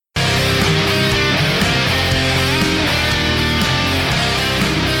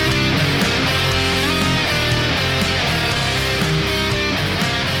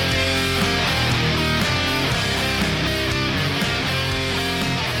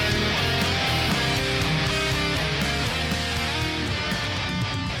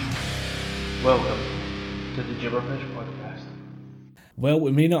Gibberfish podcast. Well,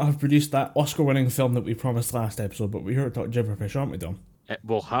 we may not have produced that Oscar-winning film that we promised last episode, but we're here to talk Gibberfish, aren't we, Dom? It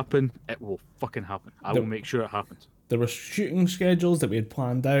will happen. It will fucking happen. I will make sure it happens. There were shooting schedules that we had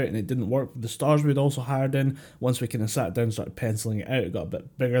planned out, and it didn't work with the stars we had also hired in. Once we kind of sat down and started penciling it out, it got a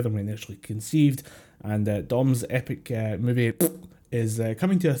bit bigger than we initially conceived. And Dom's epic movie is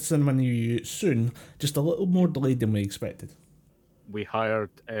coming to a cinema near you soon, just a little more delayed than we expected. We hired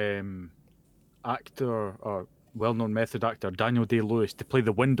actor or well-known method actor Daniel Day-Lewis to play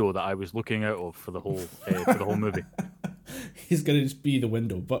the window that I was looking out of for the whole movie. He's going to just be the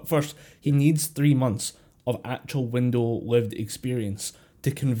window. But first, he needs 3 months of actual window lived experience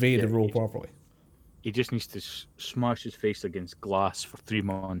to convey the role properly. He just needs to smash his face against glass for 3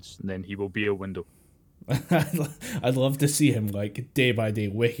 months, and then he will be a window. I'd love to see him, like, day by day,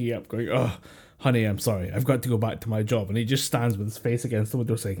 waking up, going, "Oh, honey, I'm sorry, I've got to go back to my job." And he just stands with his face against the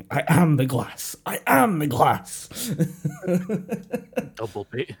window saying, "I am the glass. I am the glass."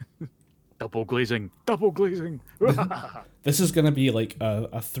 Double glazing. This is going to be like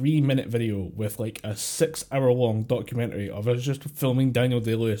a 3-minute video with like a 6-hour-long documentary of us just filming Daniel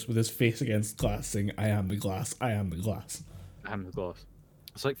Day-Lewis with his face against glass saying, "I am the glass. I am the glass. I am the glass."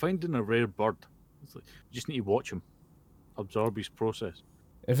 It's like finding a rare bird. It's like, you just need to watch him, absorb his process.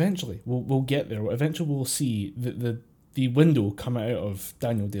 Eventually, we'll get there. Eventually, we'll see the window come out of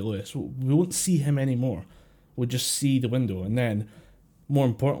Daniel Day-Lewis. We won't see him anymore. We'll just see the window, and then, more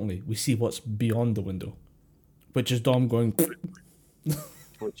importantly, we see what's beyond the window, which is Dom going,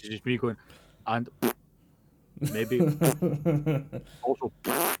 which is just me going, and maybe also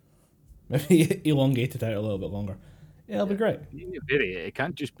maybe elongate it out a little bit longer. Yeah, it'll be great. It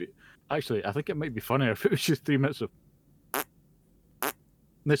can't just be. Actually, I think it might be funnier if it was just 3 minutes of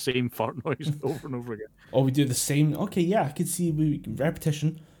the same fart noise over and over again. Oh, we do the same. Okay, yeah, I could see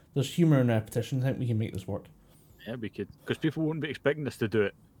repetition. There's humor in repetition. I think we can make this work. Yeah, we could, because people won't be expecting us to do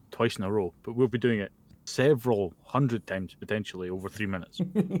it twice in a row, but we'll be doing it several hundred times potentially over 3 minutes.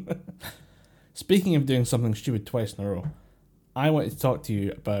 Speaking of doing something stupid twice in a row, I wanted to talk to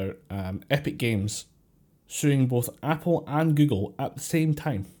you about Epic Games suing both Apple and Google at the same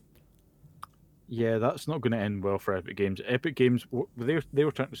time. Yeah, that's not going to end well for Epic Games. Epic Games, they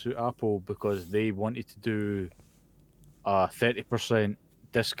were trying to sue Apple because they wanted to do a 30%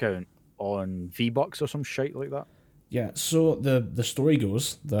 discount on V-Bucks or some shit like that. Yeah, so the story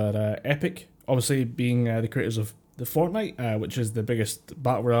goes that Epic, obviously being the creators of the Fortnite, which is the biggest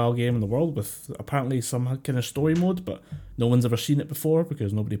Battle Royale game in the world with apparently some kind of story mode, but no one's ever seen it before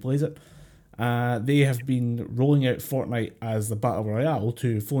because nobody plays it. They have been rolling out Fortnite as the Battle Royale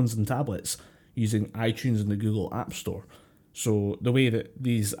to phones and tablets using iTunes and the Google App Store. So the way that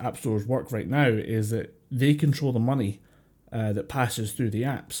these app stores work right now is that they control the money that passes through the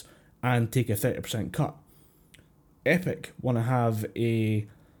apps and take a 30% cut. Epic want to have an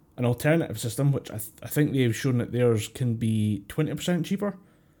alternative system, which I think they've shown that theirs can be 20% cheaper,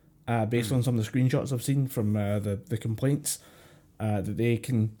 based on some of the screenshots I've seen from the complaints, that they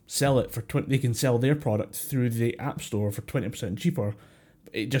can sell it for they can sell their product through the App Store for 20% cheaper.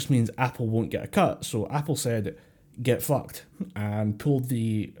 It just means Apple won't get a cut. So Apple said, "Get fucked," and pulled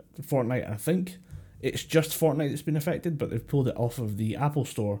the Fortnite. I think it's just Fortnite that's been affected, but they've pulled it off of the Apple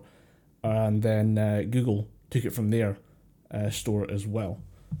Store, and then Google took it from their store as well.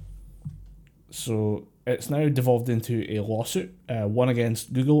 So it's now devolved into a lawsuit, one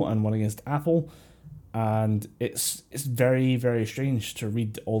against Google and one against Apple, and it's very, very strange to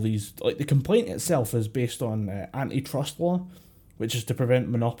read all these. Like, the complaint itself is based on antitrust law, which is to prevent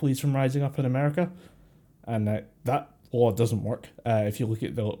monopolies from rising up in America, and that law doesn't work. If you look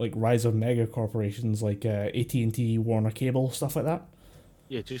at the rise of mega corporations like AT&T, Warner Cable, stuff like that.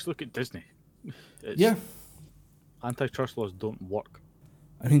 Yeah, just look at Disney. Yeah. Antitrust laws don't work.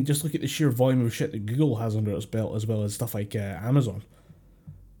 I mean, just look at the sheer volume of shit that Google has under its belt, as well as stuff like Amazon.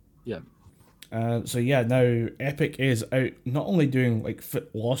 Yeah. So yeah, now Epic is out not only doing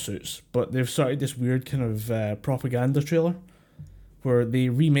lawsuits, but they've started this weird kind of propaganda trailer where they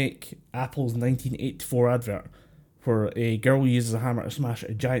remake Apple's 1984 advert where a girl uses a hammer to smash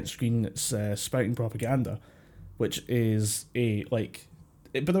a giant screen that's spouting propaganda, which is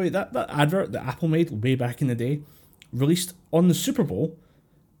by the way, that advert that Apple made way back in the day released on the Super Bowl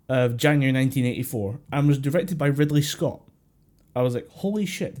of January 1984 and was directed by Ridley Scott. I was like, holy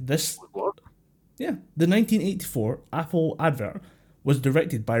shit, this... What? Yeah, the 1984 Apple advert was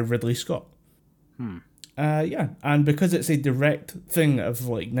directed by Ridley Scott. Yeah, and because it's a direct thing of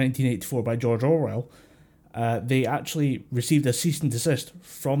 1984 by George Orwell, they actually received a cease and desist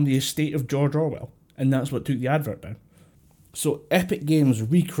from the estate of George Orwell, and that's what took the advert down. So Epic Games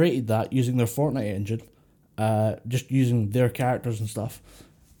recreated that using their Fortnite engine, just using their characters and stuff.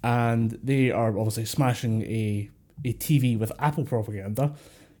 And they are obviously smashing a TV with Apple propaganda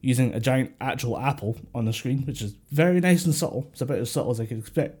using a giant actual apple on the screen, which is very nice and subtle. It's about as subtle as I could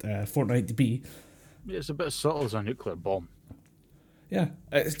expect Fortnite to be. It's a bit as subtle as a nuclear bomb. Yeah,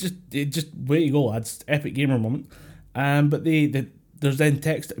 it's just way to go, lads. Epic Gamer moment. But there's then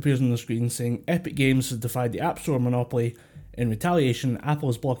text that appears on the screen saying Epic Games has defied the App Store monopoly. In retaliation, Apple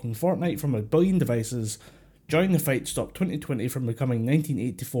is blocking Fortnite from a billion devices. Join the fight to stop 2020 from becoming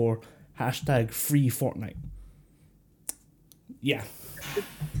 1984. Hashtag free Fortnite. Yeah.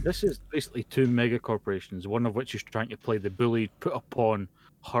 This is basically two mega corporations, one of which is trying to play the bully put upon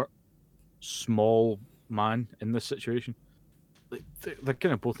her small man in this situation. Like, they're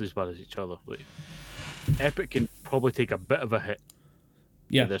kind of both as bad as each other. Like, Epic can probably take a bit of a hit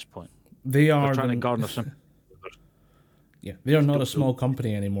Yeah. at this point. They are They're trying to garner some. Yeah, they are not a small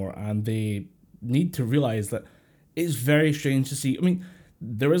company anymore, and they need to realize that it's very strange to see. I mean,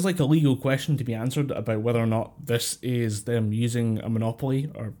 there is like a legal question to be answered about whether or not this is them using a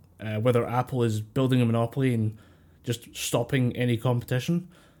monopoly, or whether Apple is building a monopoly and just stopping any competition.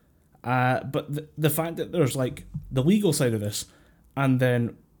 But the fact that there's like the legal side of this, and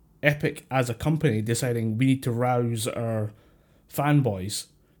then Epic as a company deciding we need to rouse our fanboys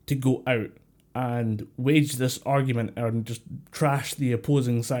to go out and wage this argument and just trash the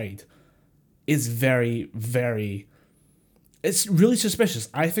opposing side is very, very... It's really suspicious.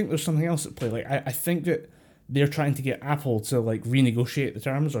 I think there's something else at play. Like, I think that they're trying to get Apple to, like, renegotiate the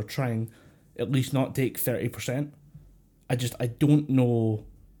terms or try and at least not take 30%. I don't know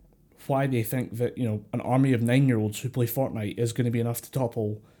why they think that, you know, an army of 9-year-olds who play Fortnite is going to be enough to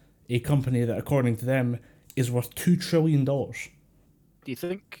topple a company that, according to them, is worth $2 trillion. Do you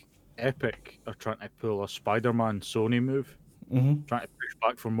think Epic are trying to pull a Spider-Man Sony move, trying to push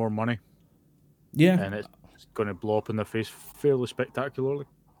back for more money, Yeah. and it's going to blow up in their face fairly spectacularly?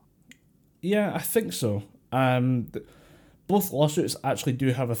 Yeah, I think so. Both lawsuits actually do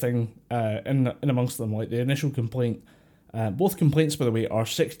have a thing in amongst them. Like the initial complaint, both complaints, by the way, are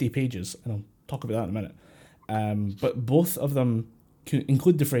 60 pages, and I'll talk about that in a minute. But both of them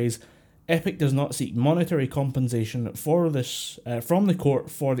include the phrase, Epic does not seek monetary compensation for this from the court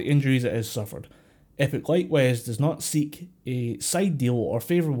for the injuries it has suffered. Epic likewise does not seek a side deal or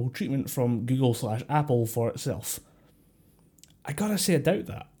favourable treatment from Google/Apple for itself. I gotta say I doubt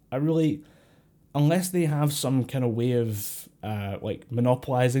that. I really, unless they have some kind of way of like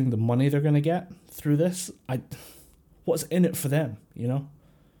monopolizing the money they're gonna get through this, what's in it for them, you know?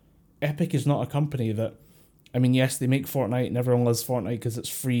 Epic is not a company that, I mean, yes, they make Fortnite and everyone loves Fortnite because it's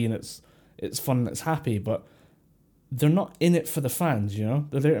free and it's fun and it's happy, but they're not in it for the fans, you know?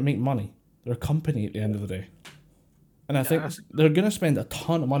 They're there to make money. They're a company at the end of the day. And I think they're going to spend a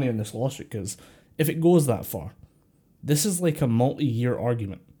ton of money on this lawsuit because if it goes that far, this is like a multi-year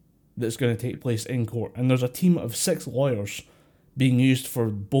argument that's going to take place in court. And there's a team of 6 lawyers being used for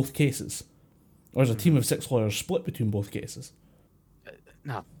both cases. Or there's a team of 6 lawyers split between both cases.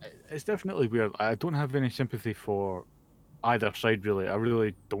 No, it's definitely weird. I don't have any sympathy for either side, really. I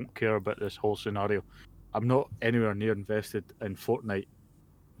really don't care about this whole scenario. I'm not anywhere near invested in Fortnite.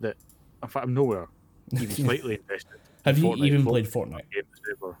 In fact, I'm nowhere even slightly invested. Have you Fortnite. even played Fortnite?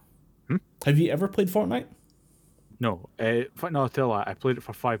 Have you ever played Fortnite? No. In fact, no, I'll tell you, I played it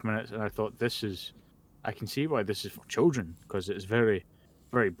for 5 minutes and I thought, I can see why this is for children, because it's very,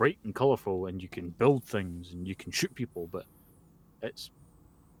 very bright and colourful and you can build things and you can shoot people, but it's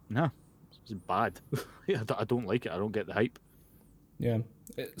bad. I don't like it. I don't get the hype. Yeah,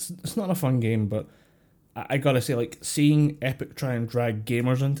 it's not a fun game, but I gotta say, like, seeing Epic try and drag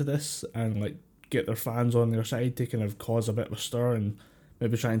gamers into this and like get their fans on their side to kind of cause a bit of a stir and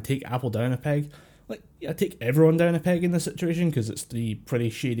maybe try and take Apple down a peg. Like, yeah, take everyone down a peg in this situation because it's 3 pretty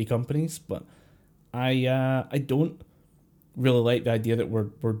shady companies. But I don't really like the idea that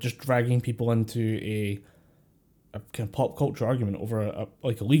we're just dragging people into a kind of pop culture argument over a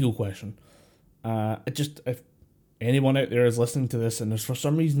legal question. If anyone out there is listening to this and is for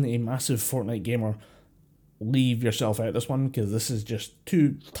some reason a massive Fortnite gamer, leave yourself out of this one, because this is just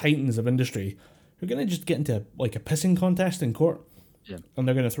 2 titans of industry who are going to just get into like a pissing contest in court. Yeah. And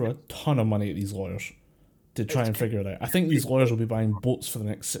they're going to throw a ton of money at these lawyers to try and figure it out. I think these lawyers will be buying boats for the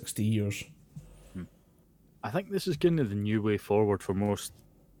next 60 years. I think this is kind of the new way forward for most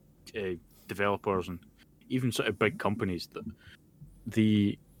developers and even sort of big companies. That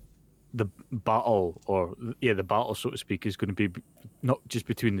the battle, the battle, so to speak, is going to be not just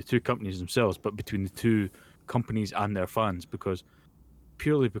between the 2 companies themselves, but between the 2 companies and their fans, because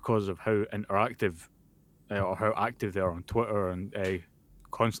of how interactive or how active they are on Twitter and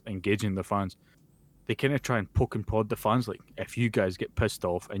constantly engaging their fans, they kind of try and poke and prod the fans. Like, if you guys get pissed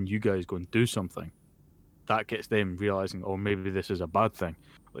off and you guys go and do something, that gets them realizing, oh, maybe this is a bad thing.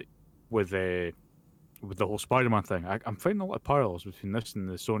 Like with the whole Spider-Man thing, I'm finding a lot of parallels between this and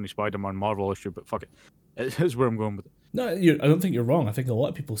the Sony Spider-Man Marvel issue. But fuck it, it's where I'm going with it. No, I don't think you're wrong. I think a lot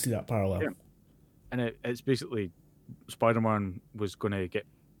of people see that parallel. Yeah. And it's basically Spider-Man was going to get,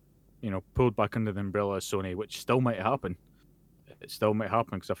 pulled back under the umbrella of Sony, which still might happen. It still might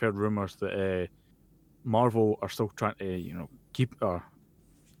happen because I've heard rumors that Marvel are still trying to, keep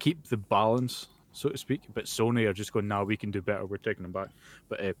the balance, so to speak. But Sony are just going, "Now we can do better. We're taking them back."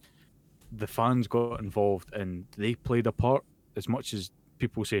 But the fans got involved and they played a part as much as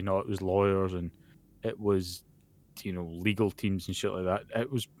people say, no, it was lawyers and it was, legal teams and shit like that.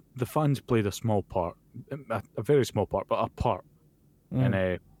 It was the fans played a small part, a very small part, but a part.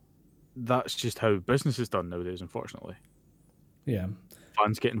 And that's just how business is done nowadays, unfortunately. Yeah.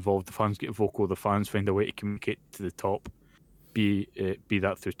 Fans get involved, the fans get vocal, the fans find a way to communicate to the top, be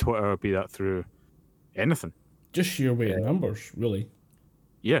that through Twitter, be that through anything. Just sheer weight of numbers, really.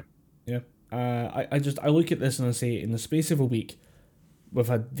 Yeah. Yeah. I look at this and I say, in the space of a week, we've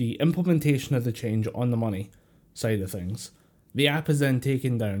had the implementation of the change on the money side of things. The app is then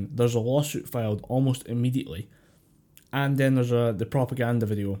taken down. There's a lawsuit filed almost immediately. And then there's the propaganda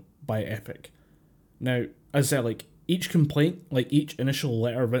video by Epic. Now, as I said, each complaint, each initial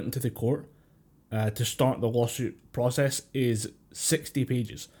letter written to the court to start the lawsuit process is 60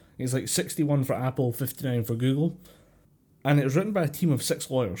 pages. It's 61 for Apple, 59 for Google. And it was written by a team of 6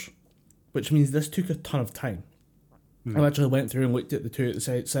 lawyers, which means this took a ton of time. I actually went through and looked at the two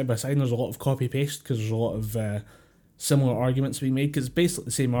side by side, and there's a lot of copy-paste because there's a lot of similar arguments being made, because it's basically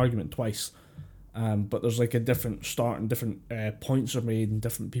the same argument twice. But there's a different start and different points are made, and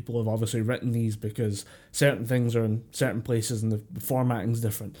different people have obviously written these because certain things are in certain places and the formatting's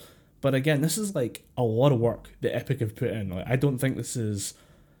different. But again, this is a lot of work that Epic have put in. I don't think this is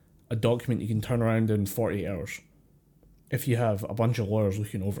a document you can turn around in 48 hours if you have a bunch of lawyers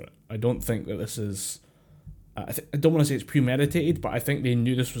looking over it. I don't think that this is... I don't want to say it's premeditated, but I think they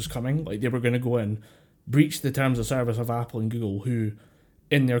knew this was coming. They were going to go in, breach the terms of service of Apple and Google, who,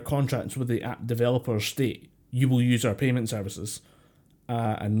 in their contracts with the app developers, state, you will use our payment services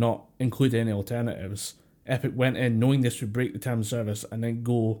and not include any alternatives. Epic went in knowing this would break the terms of service and then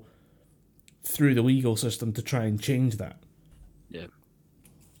go through the legal system to try and change that. Yeah.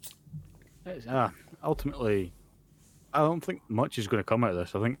 Ultimately, I don't think much is going to come out of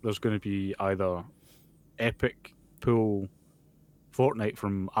this. I think there's going to be either Epic pull Fortnite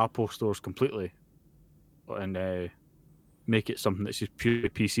from Apple stores completely and make it something that's just purely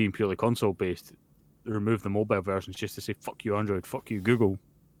PC and purely console based. Remove the mobile versions just to say, fuck you Android, fuck you Google,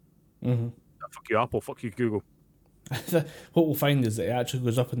 fuck you Apple, fuck you Google. What we'll find is that it actually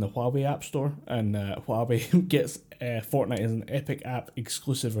goes up in the Huawei App Store, and Huawei gets Fortnite as an Epic app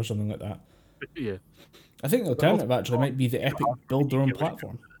exclusive or something like that. Yeah. I think the alternative actually might be the Epic build their own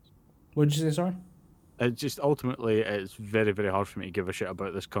platform. What did you say, sorry? It just ultimately, it's very, very hard for me to give a shit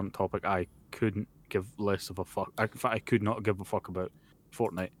about this current topic. I couldn't give less of a fuck. In fact, I could not give a fuck about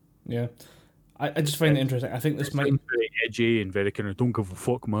Fortnite. Yeah. I just find it interesting. I think this might... very edgy and very kind of, don't give a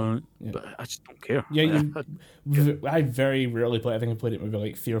fuck, man. Yeah. But I just don't care. Yeah, I very rarely play. I think I played it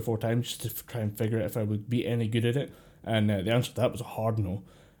maybe 3 or 4 times just to try and figure out if I would be any good at it. And the answer to that was a hard no.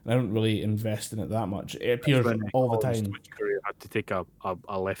 And I don't really invest in it that much. It appears all the time. I had to take a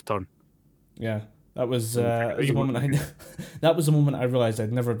left turn. Yeah. That was the moment that was the moment I realised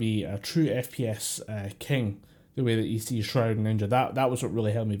I'd never be a true FPS king the way that you see Shroud and Ninja. That was what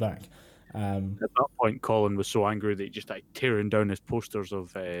really held me back. At that point, Colin was so angry that he just tearing down his posters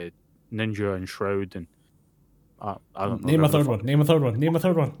of Ninja and Shroud and I don't know. Name a third one. Name a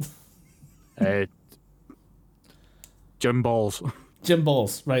third one. Gym balls. Gym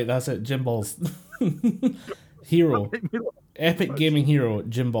balls. Right, that's it. Gym balls. Hero. Epic Gaming Hero.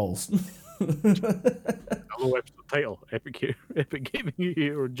 Gym balls. Hello, episode title: Epic Gaming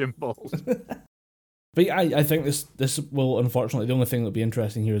Hero Gym Balls. But yeah, I think this will, unfortunately, the only thing that'll be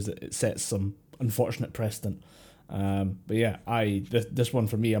interesting here is that it sets some unfortunate precedent. But yeah, this one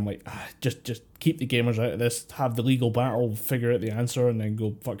for me, I'm just keep the gamers out of this, have the legal battle, figure out the answer, and then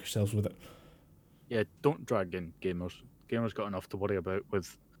go fuck yourselves with it. Yeah, don't drag in gamers. Gamers got enough to worry about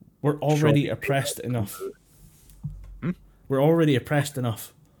with. We're already oppressed enough. We're already oppressed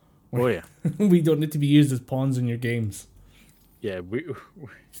enough. Oh yeah. We don't need to be used as pawns in your games. Yeah, we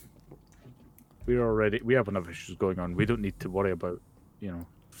have enough issues going on. We don't need to worry about,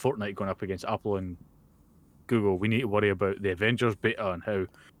 Fortnite going up against Apple and Google. We need to worry about the Avengers beta and how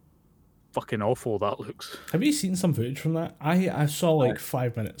fucking awful that looks. Have you seen some footage from that? I saw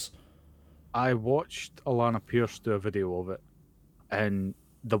 5 minutes. I watched Alana Pierce do a video of it, and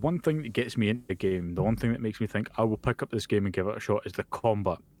the one thing that gets me into the game, the one thing that makes me think I will pick up this game and give it a shot, is the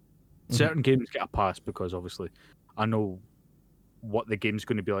combat. Mhm. Certain games get a pass because obviously I know what the game's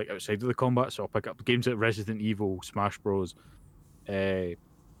going to be like outside of the combat, so I'll pick up games like Resident Evil, Smash Bros. Uh,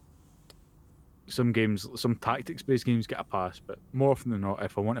 some games, some tactics-based games get a pass, but more often than not,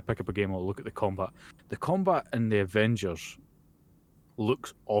 if I want to pick up a game, I'll look at the combat. The combat in the Avengers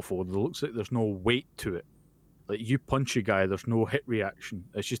looks awful. It looks like there's no weight to it. Like you punch a guy, there's no hit reaction.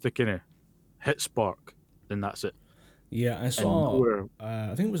 It's just a kind of hit spark, then that's it. Yeah, I And saw. nowhere.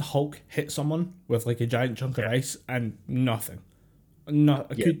 I think it was Hulk hit someone with like a giant chunk of ice and nothing.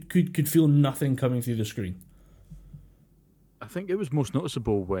 Not Yeah, could feel nothing coming through the screen. I think it was most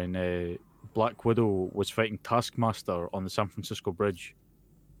noticeable when Black Widow was fighting Taskmaster on the San Francisco Bridge,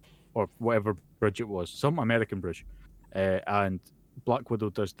 or whatever bridge it was, some American bridge, and Black Widow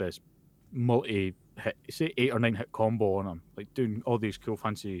does this multi-hit, say 8 or 9 hit combo on him, like doing all these cool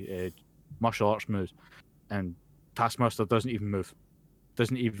fancy martial arts moves, and Taskmaster doesn't even move,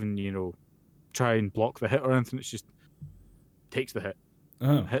 doesn't even try and block the hit or anything. It's just takes the hit,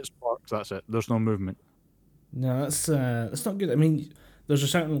 Oh. hit sparks. That's it. There's no movement. No, that's not good. I mean, there's a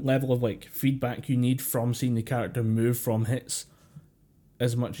certain level of like feedback you need from seeing the character move from hits,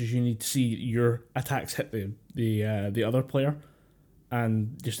 as much as you need to see your attacks hit the other player.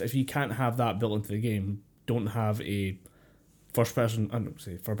 And just if you can't have that built into the game, don't have a I don't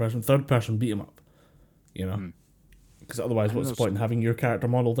say first person, third person beat 'em up. You know, Mm. because otherwise, And what's the there's point in having your character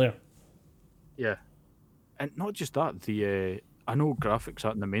model there? Yeah, and not just that. I know graphics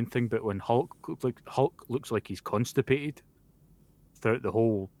aren't the main thing, but when Hulk looks like he's constipated throughout the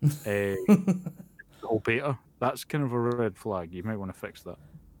whole beta, that's kind of a red flag. You might want to fix that.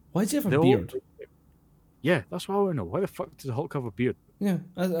 Why does he have a The whole, beard? yeah, that's what I want to know. Why the fuck does Hulk have a beard? Yeah,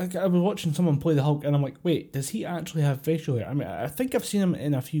 I was watching someone play the Hulk, and I'm like, wait, does he actually have facial hair? I mean, I think I've seen him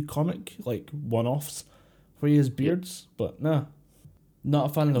in a few comic like one-offs where he has Yeah, beards, but no,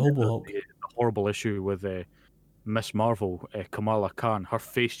 not a fan of the and then Hobo there's Hulk. the horrible issue with Miss Marvel, Kamala Khan. Her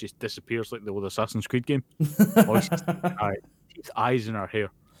face just disappears like the old Assassin's Creed game. All you see is teeth, eyes in her hair.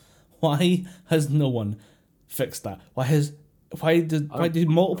 Why has no one fixed that? I, Why did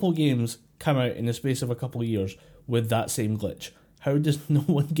multiple games come out in the space of a couple of years with that same glitch? How does no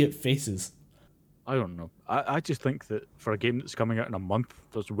one get faces? I don't know. I just think that for a game that's coming out in a month,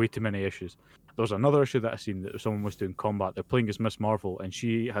 there's way too many issues. There was another issue that I seen that someone was doing combat. They're playing as Miss Marvel, and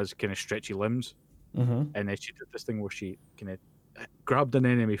she has kind of stretchy limbs, Mm-hmm. and then she did this thing where she kind of grabbed an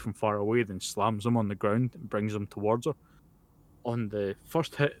enemy from far away, then slams them on the ground and brings them towards her. On the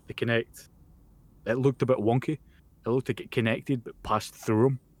first hit, the connect, it looked a bit wonky. It looked like it connected but passed through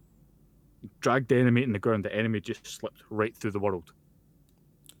him. Dragged the enemy in the ground. The enemy just slipped right through the world.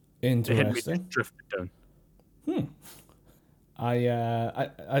 The enemy Interesting. just drifted down.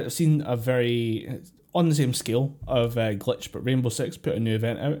 I've seen a very on the same scale of glitch, but Rainbow Six put a new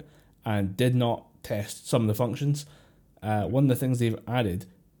event out and did not test some of the functions. One of the things they've added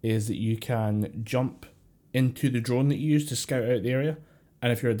is that you can jump into the drone that you use to scout out the area,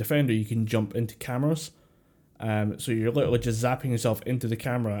 and if you're a defender, you can jump into cameras. So you're literally just zapping yourself into the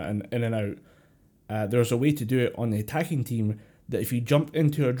camera and in and out. There's a way to do it on the attacking team that if you jump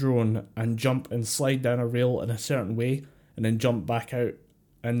into a drone and jump and slide down a rail in a certain way and then jump back out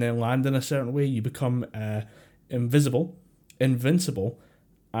and then land in a certain way, you become invincible,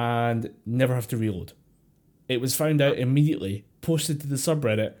 and never have to reload. It was found out immediately, posted to the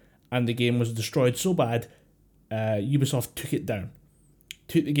subreddit, and the game was destroyed so bad, Ubisoft took it down.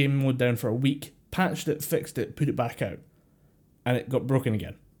 Took the game mode down for a week, patched it, fixed it, put it back out, and it got broken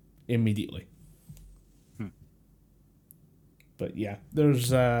again immediately. But yeah,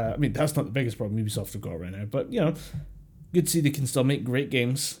 there's I mean, that's not the biggest problem Ubisoft have got right now, but good to see they can still make great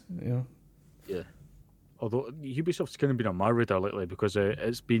games. Yeah. Although Ubisoft's kind of been on my radar lately because it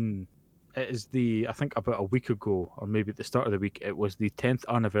is I think about a week ago, or maybe at the start of the week, it was the 10th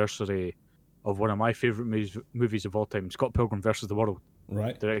anniversary of one of my favourite movies of all time, Scott Pilgrim versus the World,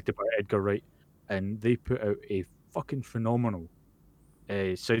 Right. directed by Edgar Wright. And they put out a fucking phenomenal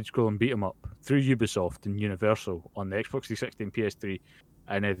side-scrolling beat-em-up through Ubisoft and Universal on the Xbox 360 and PS3,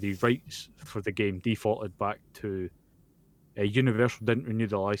 and the rights for the game defaulted back to Universal didn't renew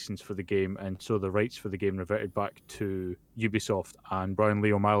the license for the game, and so the rights for the game reverted back to Ubisoft and Brian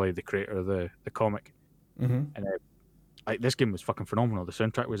Lee O'Malley, the creator of the comic. Mm-hmm. And this game was fucking phenomenal. The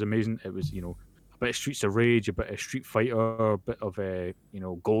soundtrack was amazing. It was a bit of Streets of Rage, a bit of Street Fighter, a bit of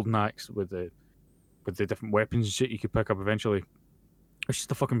Golden Axe with the different weapons and shit you could pick up eventually. It's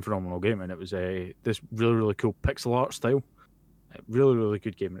just a fucking phenomenal game, and it was this really, really cool pixel art style. Really, really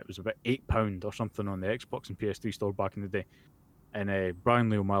good game. And it was about £8 or something on the Xbox and PS3 store back in the day. And Brian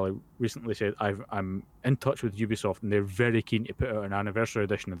Lee O'Malley recently said, I'm in touch with Ubisoft and they're very keen to put out an anniversary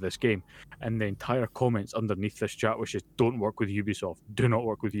edition of this game. And the entire comments underneath this chat was just, don't work with Ubisoft. Do not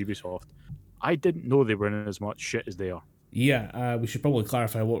work with Ubisoft. I didn't know they were in as much shit as they are. Yeah, we should probably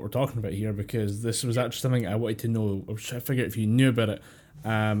clarify what we're talking about here, because this was actually something I wanted to know. I was trying to figure out if you knew about it.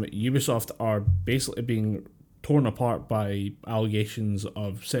 Ubisoft are basically being torn apart by allegations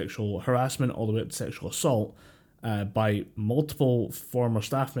of sexual harassment all the way up to sexual assault by multiple former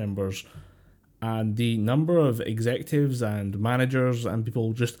staff members, and the number of executives and managers and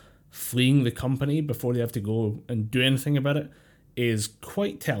people just fleeing the company before they have to go and do anything about it is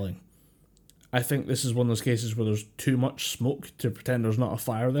quite telling. I think this is one of those cases where there's too much smoke to pretend there's not a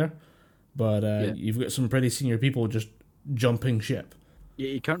fire there, but you've got some pretty senior people just jumping ship. Yeah,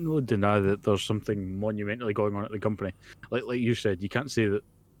 you can't really deny that there's something monumentally going on at the company. Like you said, you can't say that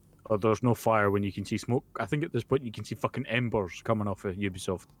there's no fire when you can see smoke. I think at this point you can see fucking embers coming off of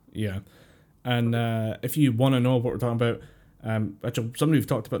Ubisoft. Yeah. And if you want to know what we're talking about, actually, somebody we've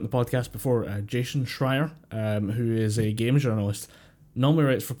talked about in the podcast before, Jason Schreier, who is a games journalist, normally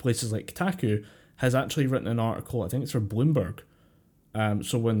writes for places like Kotaku, has actually written an article, I think it's for Bloomberg.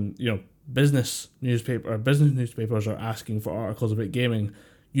 So when, business newspapers are asking for articles about gaming,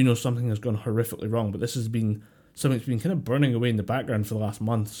 something has gone horrifically wrong. But this has been something that's been kind of burning away in the background for the last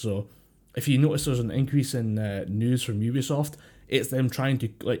month. So if you notice there's an increase in news from Ubisoft, it's them trying to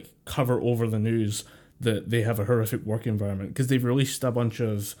cover over the news that they have a horrific work environment, because they've released a bunch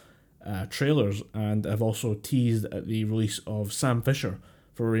of trailers and have also teased at the release of Sam Fisher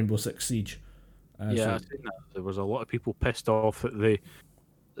for Rainbow Six Siege. I've seen that. There was a lot of people pissed off that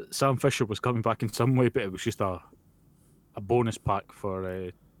Sam Fisher was coming back in some way, but it was just a bonus pack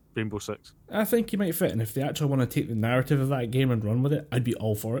for Rainbow Six. I think he might fit, and if they actually want to take the narrative of that game and run with it, I'd be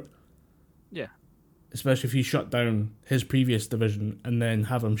all for it. Yeah. Especially if he shut down his previous division and then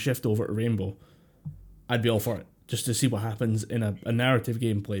have him shift over to Rainbow. I'd be all for it, just to see what happens in a narrative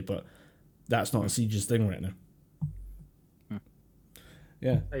gameplay, but that's not a Siege's thing right now.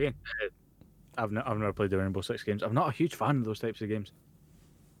 Yeah. Again, I've never played the Rainbow Six games. I'm not a huge fan of those types of games.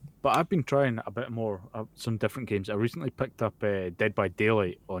 But I've been trying a bit more, some different games. I recently picked up Dead by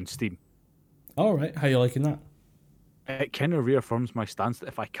Daylight on Steam. All right, how you liking that? It kind of reaffirms my stance that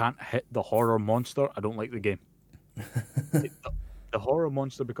if I can't hit the horror monster, I don't like the game. The horror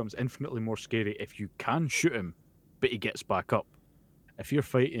monster becomes infinitely more scary if you can shoot him, but he gets back up. If you're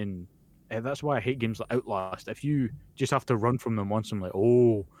fighting, that's why I hate games like Outlast. If you just have to run from the monster, I'm like,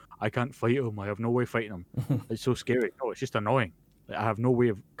 oh, I can't fight him. I have no way fighting him. It's so scary. No, it's just annoying. I have no way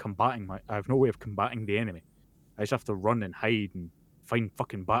of combating the enemy. I just have to run and hide and find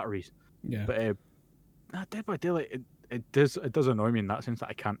fucking batteries. Yeah. But Dead by Daylight, it does annoy me in that sense that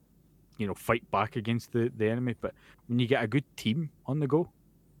I can't, fight back against the enemy. But when you get a good team on the go,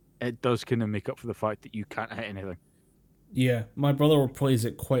 it does kind of make up for the fact that you can't hit anything. Yeah, my brother plays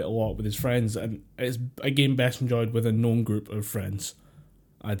it quite a lot with his friends, and it's a game best enjoyed with a known group of friends,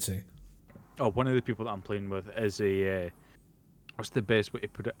 I'd say. Oh, one of the people that I'm playing with is what's the best way to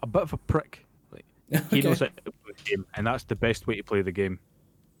put it? A bit of a prick. He knows it the game, and that's the best way to play the game.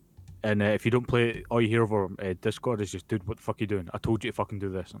 And if you don't play it, all you hear over Discord is just, dude, what the fuck are you doing? I told you to fucking do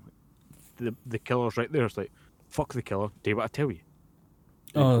this. I'm like, the killer's right there. It's like, fuck the killer. Do what I tell you.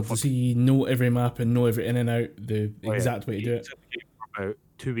 Oh, does he know every map and know every in and out, the exact way to do it? He's been for about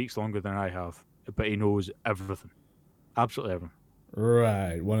 2 weeks longer than I have, but he knows everything. Absolutely everything.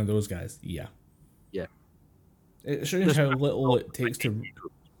 Right, one of those guys. Yeah. Yeah. It shows how little it takes to...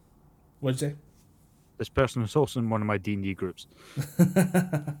 What'd you say? This person is also in one of my D&D groups.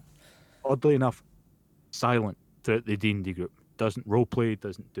 Oddly enough, silent throughout the D&D group. Doesn't roleplay,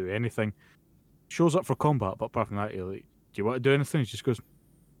 doesn't do anything. Shows up for combat, but apart from that, you're like, do you want to do anything? He just goes,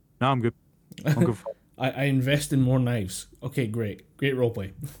 no, I'm good. I'm good. I invest in more knives. Okay, great. Great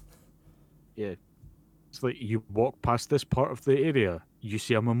roleplay. Yeah. It's like you walk past this part of the area, you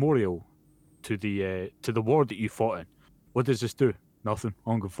see a memorial to the war that you fought in. What does this do? Nothing. I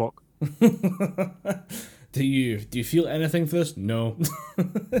don't give a fuck. Do you feel anything for this? No.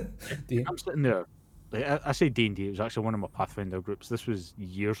 I'm sitting there. Like, I say D&D. It was actually one of my Pathfinder groups. This was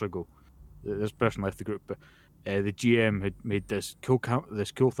years ago. This person left the group, but the GM had made this cool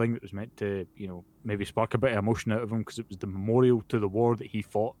thing that was meant to, maybe spark a bit of emotion out of him, because it was the memorial to the war that he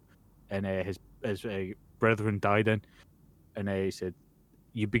fought and his brethren died in. And he said,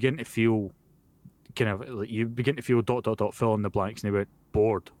 you begin to feel fill in the blanks, and he went,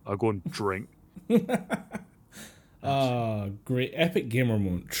 bored. I'll go and drink. Great. Epic gamer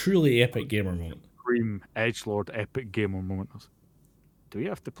moment. Truly epic gamer moment. Scream, edgelord, epic gamer moment. do we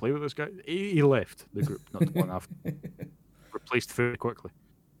have to play with this guy? He left the group not too long after. Replaced very quickly.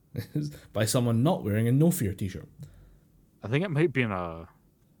 By someone not wearing a No Fear t-shirt. I think it might be in a...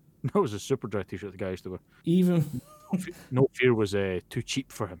 No, it was a Superdry t-shirt the guy used to wear. Even... No Fear was too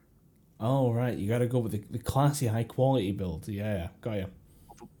cheap for him. Oh, right. You got to go with the classy, high-quality build. Yeah, got you.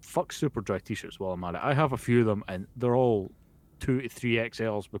 Fuck Superdry t-shirts while I'm at it. I have a few of them, and they're all 2 to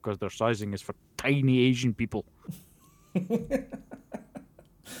 3XLs because their sizing is for tiny Asian people.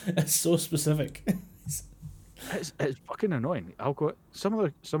 It's so specific. It's fucking annoying. I'll go some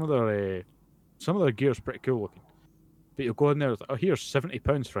of their gear's pretty cool looking, but you'll go in there. Oh, here's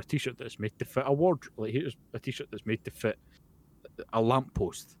 £70 for a t-shirt that's made to fit a wardrobe. Like, here's a t-shirt that's made to fit a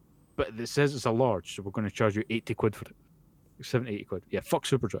lamppost, but it says it's a large, so we're going to charge you 80 quid for it. 70, 80 quid. Yeah, fuck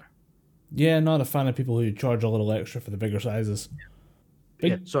Superdry. Yeah, not a fan of people who charge a little extra for the bigger sizes.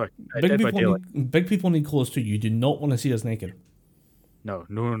 Sorry. Big people need clothes too. You do not want to see us naked. No.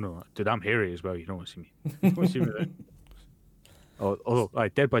 Dude, I'm hairy as well. You don't want to see me. You don't want to see me there.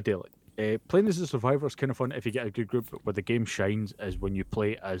 Dead by Daylight. Playing as a survivor is kind of fun if you get a good group, but where the game shines is when you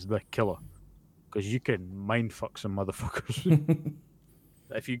play as the killer. Because you can mindfuck some motherfuckers.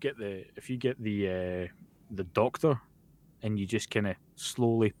 if you get the doctor and you just kind of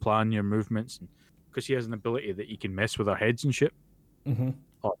slowly plan your movements, because he has an ability that you can mess with our heads and shit, the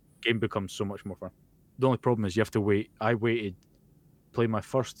game becomes so much more fun. The only problem is you have to wait. I waited... Play my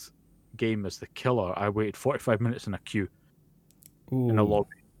first game as the killer. I waited 45 minutes in a queue in a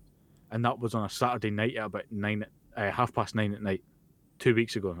lobby, and that was on a Saturday night at about 9:30 at night, 2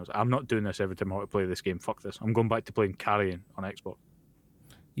 weeks ago. And I was like, I'm not doing this every time I want to play this game. Fuck this. I'm going back to playing Carrion on Xbox.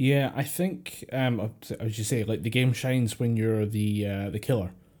 Yeah, I think as you say, like the game shines when you're the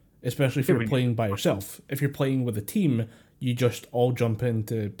killer, especially if you're playing by yourself. If you're playing with a team, you just all jump in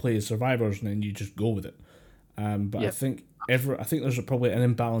to play as survivors and then you just go with it. But I think there's probably an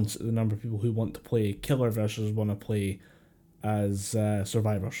imbalance in the number of people who want to play killer versus want to play as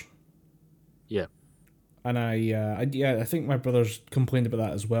survivors. Yeah, and I think my brothers complained about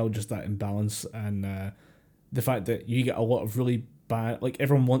that as well, just that imbalance and the fact that you get a lot of really bad, like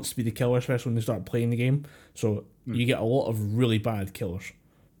everyone wants to be the killer, especially when they start playing the game. So you get a lot of really bad killers.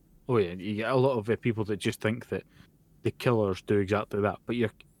 Oh yeah, you get a lot of people that just think that the killers do exactly that, but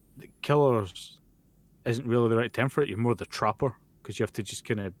the killers isn't really the right term for it. You're more the trapper, because you have to just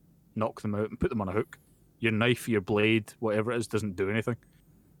kind of knock them out and put them on a hook. Your knife, your blade, whatever it is, doesn't do anything.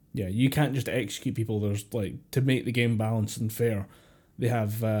 Yeah, you can't just execute people. There's to make the game balanced and fair, they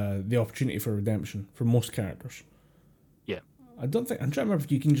have the opportunity for redemption for most characters. Yeah. I'm trying to remember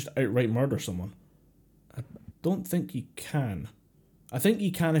if you can just outright murder someone. I don't think you can. I think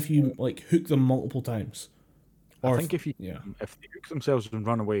you can if you hook them multiple times. Or if they hook themselves and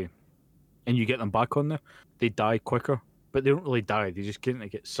run away, and you get them back on there, they die quicker. But they don't really die. They just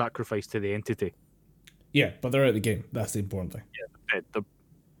get sacrificed to the entity. Yeah, but they're out of the game. That's the important thing. Yeah, they're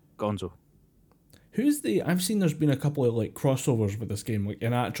gonzo. I've seen there's been a couple of crossovers with this game,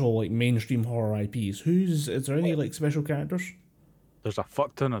 in actual mainstream horror IPs. Is there any special characters? There's a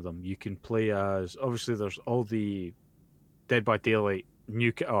fuck ton of them. You can play as, obviously there's all the Dead by Daylight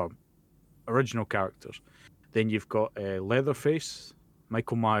original characters. Then you've got Leatherface,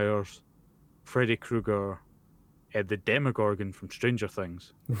 Michael Myers, Freddy Krueger, the Demogorgon from Stranger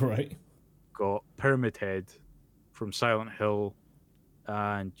Things. Right. Got Pyramid Head from Silent Hill,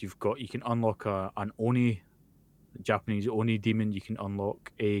 and you can unlock an Oni, a Japanese Oni demon. You can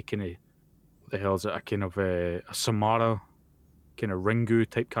unlock a kind of, what the hell is it? A kind of a Samara, kind of Ringu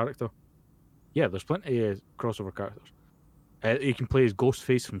type character. Yeah, there's plenty of crossover characters. You can play as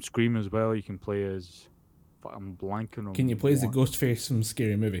Ghostface from Scream as well. You can play as... I'm blanking on... Can you play as the Ghostface from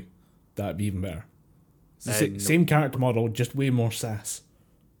Scary Movie? That'd be even better. It's the same character model, just way more sass.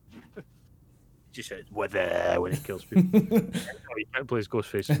 Just says "wada" when he kills people. You can't play as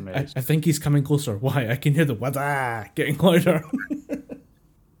Ghostface from I think he's coming closer. Why? I can hear the "wada" getting louder.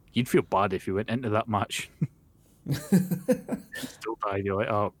 You'd feel bad if you went into that match. Still died. You're like,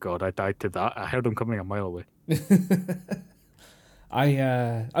 oh god, I died to that. I heard him coming a mile away.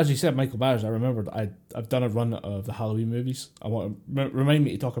 As you said, Michael Myers, I remembered I've done a run of the Halloween movies. I want to remind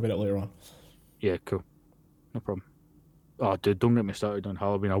me to talk about it later on. Yeah, cool. No problem. Oh, dude, don't get me started on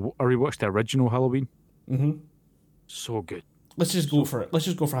Halloween. I rewatched the original Halloween. Mm-hmm. So good. Let's just go for it. Let's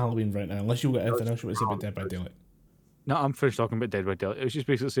just go for Halloween right now, unless you've got anything else you want to say about Dead by Daylight. No, I'm finished talking about Dead by Daylight. It was just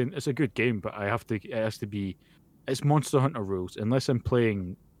basically saying it's a good game, but it has to be... It's Monster Hunter rules. Unless I'm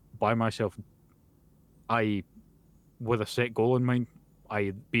playing by myself, with a set goal in mind,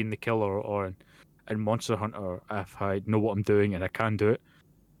 being the killer, or in Monster Hunter, if I know what I'm doing and I can do it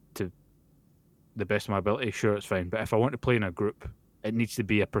to the best of my ability, sure, it's fine. But if I want to play in a group, it needs to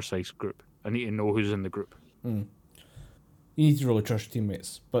be a precise group. I need to know who's in the group. You need to really trust your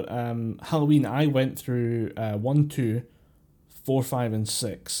teammates. But Halloween, I went through 1, 2, 4, 5, and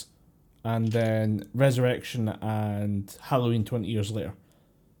 6, and then Resurrection and Halloween 20 years later.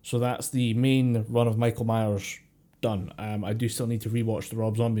 So that's the main run of Michael Myers done. I do still need to rewatch the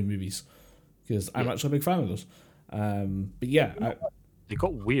Rob Zombie movies because I'm actually a big fan of those. But yeah, They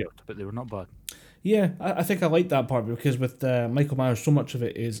got weird, but they were not bad. yeah, I think I like that part because with Michael Myers, so much of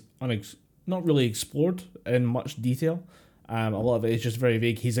it is not really explored in much detail. A lot of it is just very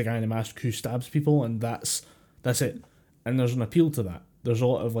vague. He's a guy in a mask who stabs people, and that's it. And there's an appeal to that. There's a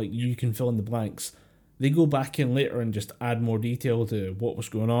lot of like you can fill in the blanks. They go back in later and just add more detail to what was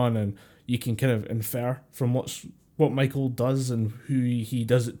going on, and you can kind of infer from what Michael does and who he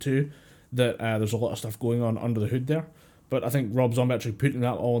does it to that there's a lot of stuff going on under the hood there. But I think Rob Zombie actually putting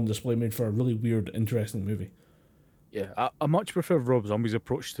that all on display made for a really weird, interesting movie. Yeah, I much prefer Rob Zombie's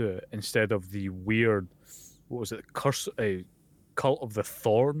approach to it instead of the weird, what was it, Cult of the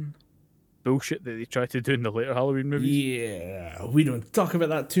Thorn bullshit that they tried to do in the later Halloween movies. Yeah, we don't talk about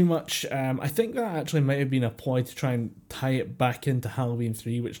that too much. I think that actually might have been a ploy to try and tie it back into Halloween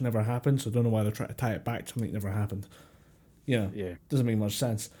 3, which never happened, so I don't know why they're trying to tie it back to something that never happened. Yeah, doesn't make much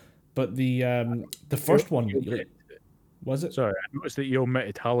sense. But the first one, was it? Sorry, I noticed that you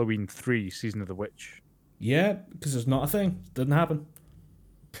omitted Halloween 3, Season of the Witch. Yeah, because it's not a thing. Didn't happen.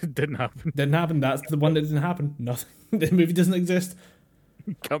 Didn't happen. Didn't happen. That's the one that didn't happen. Nothing. The movie doesn't exist.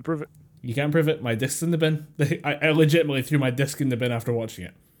 Can't prove it. You can't prove it. My disc's in the bin. I legitimately threw my disc in the bin after watching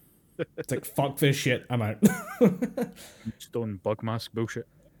it. It's like, fuck this shit. I'm out. Stone bug mask bullshit.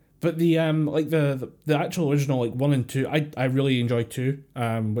 But the the actual original 1 and 2, I really enjoy 2,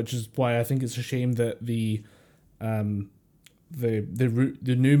 which is why I think it's a shame that the new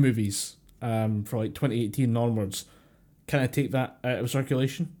movies for 2018 onwards kind of take that out of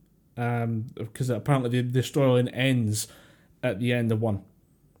circulation, because apparently the storyline ends at the end of 1.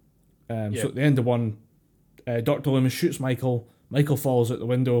 So at the end of 1, Dr. Loomis shoots Michael. Michael falls out the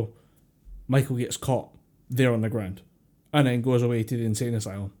window. Michael gets caught there on the ground, and then goes away to the insane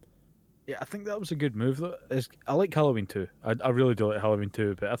asylum. Yeah, I think that was a good move. I like Halloween 2. I really do like Halloween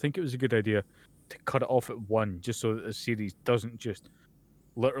 2, but I think it was a good idea to cut it off at 1, just so that the series doesn't just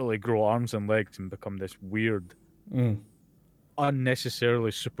literally grow arms and legs and become this weird,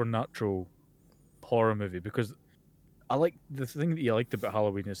 unnecessarily supernatural horror movie. Because I like the thing that you liked about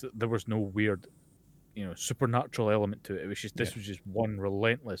Halloween is that there was no weird, supernatural element to it. It was just this was just one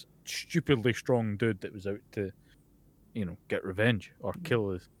relentless, stupidly strong dude that was out to, get revenge or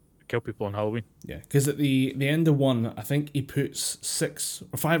kill people on Halloween. Yeah, because at the end of 1, I think he puts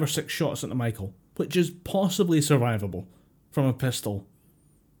 5 or 6 shots into Michael, which is possibly survivable from a pistol.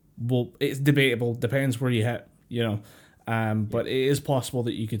 Well, it's debatable, depends where you hit, but it is possible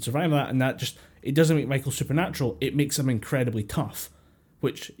that you could survive that, and that just, it doesn't make Michael supernatural, it makes him incredibly tough,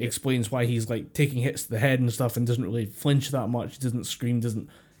 which explains why he's taking hits to the head and stuff and doesn't really flinch that much, he doesn't scream, doesn't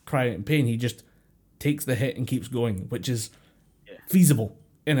cry out in pain, he just takes the hit and keeps going, which is feasible.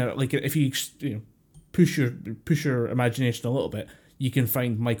 If you push your imagination a little bit, you can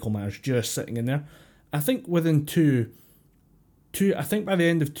find Michael Myers just sitting in there. I think within two, I think by the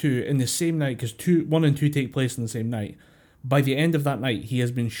end of 2, in the same night, because 1 and 2 take place in the same night, by the end of that night, he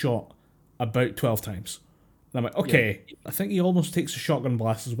has been shot about 12 times. And I'm like, okay, I think he almost takes a shotgun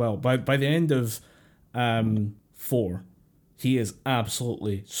blast as well. By the end of 4, he is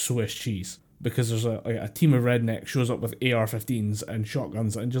absolutely Swiss cheese. Because there's a team of rednecks shows up with AR-15s and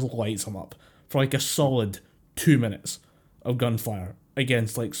shotguns and just lights them up for a solid 2 minutes of gunfire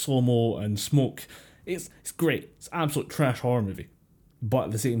against slow-mo and smoke. It's great. It's an absolute trash horror movie. But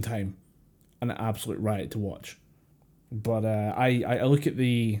at the same time, an absolute riot to watch. But I look at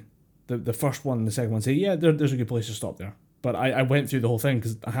the first one and the second one and say, yeah, there's a good place to stop there. But I went through the whole thing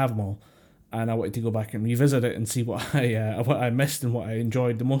because I have them all. And I wanted to go back and revisit it and see what I missed and what I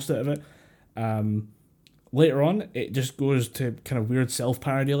enjoyed the most out of it. Later on, it just goes to kind of weird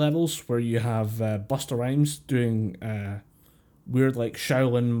self-parody levels where you have Busta Rhymes doing weird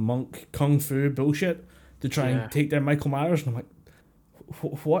Shaolin monk kung fu bullshit to try and take down Michael Myers, and I'm like,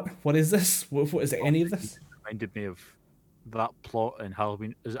 what is this? What is any of this? It reminded me of that plot in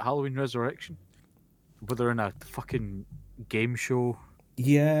Halloween. Is it Halloween Resurrection? Where they're in a fucking game show.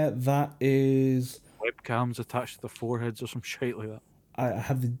 Yeah, that is Webcams attached to their foreheads or some shit like that. I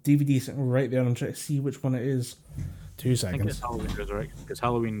have the DVD sitting right there and I'm trying to see which one it is. 2 seconds. I think it's Halloween Resurrection, because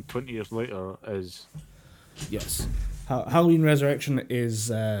Halloween 20 years later is... Yes. Halloween Resurrection is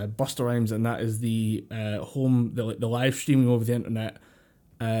Busta Rhymes, and that is the the live streaming over the internet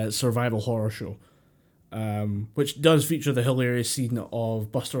survival horror show. which does feature the hilarious scene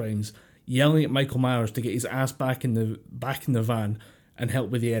of Busta Rhymes yelling at Michael Myers to get his ass back in the van and help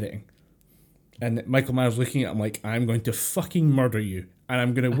with the editing. And Michael Myers looking at him like, I'm going to fucking murder you. And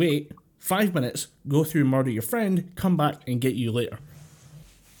I'm going to wait 5 minutes, go through and murder your friend, come back and get you later.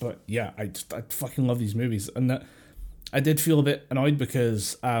 But yeah, I fucking love these movies. And that I did feel a bit annoyed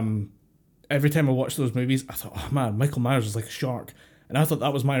because every time I watched those movies, I thought, oh man, Michael Myers is like a shark. And I thought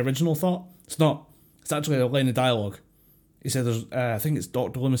that was my original thought. It's not. It's actually a line of dialogue. He said, "There's." I think it's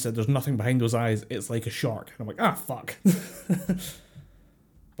Dr. Loomis said, "There's nothing behind those eyes. It's like a shark." And I'm like, fuck.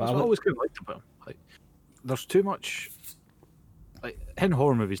 But I always kind of liked about him. Like, there's too much. Like in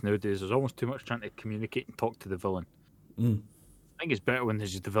horror movies nowadays, there's almost too much trying to communicate and talk to the villain. I think it's better when the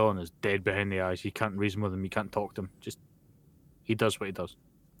villain is dead behind the eyes. You can't reason with him. You can't talk to him. Just he does what he does.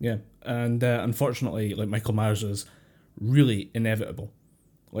 Yeah, and unfortunately, like Michael Myers is really inevitable.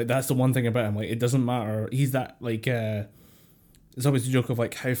 Like that's the one thing about him. Like it doesn't matter. He's that like. It's always a joke of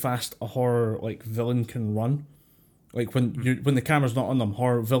like how fast a horror like villain can run. Like when the camera's not on them,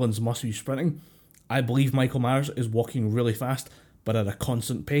 horror villains must be sprinting. I believe Michael Myers is walking really fast, but at a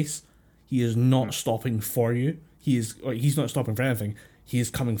constant pace. He is not stopping for you. He's not stopping for anything. He is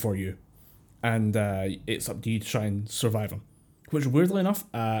coming for you, and it's up to you to try and survive him. Which, weirdly enough,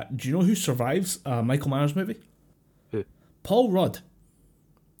 do you know who survives a Michael Myers movie? Who? Paul Rudd.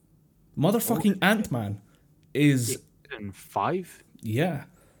 Motherfucking Ant-Man is... In 5? Yeah.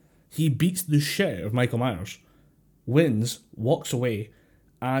 He beats the shit out of Michael Myers, wins, walks away,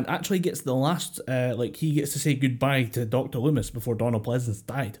 and actually gets the last... he gets to say goodbye to Dr. Loomis before Donald Pleasance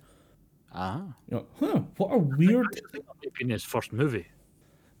died. Ah. You know, what a weird... I think that might be in his first movie.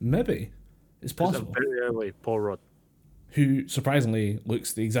 Maybe. It's possible. It's very early Paul Rudd. Who, surprisingly,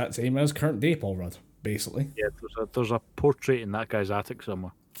 looks the exact same as current day Paul Rudd, basically. Yeah, there's a portrait in that guy's attic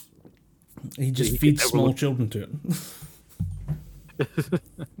somewhere. He just feeds small children to it.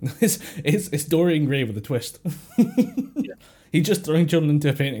 it's Dorian Gray with a twist. Yeah. He's just throwing children into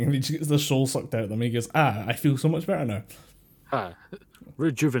a painting and he just gets their soul sucked out of them. He goes, I feel so much better now.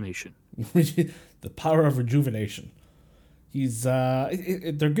 Rejuvenation. The power of rejuvenation. He's they're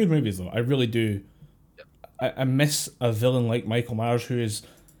good movies though. I really do. I miss a villain like Michael Myers who is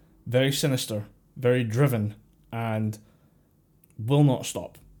very sinister, very driven, and will not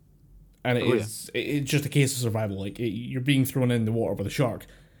stop. And it's just a case of survival. Like you're being thrown in the water with a shark.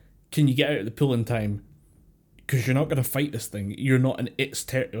 Can you get out of the pool in time? Because you're not going to fight this thing. You're not in its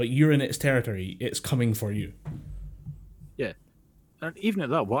you're in its territory. It's coming for you. Yeah, and even at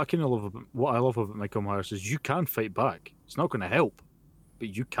that, what I love about Michael Myers is you can fight back. It's not going to help,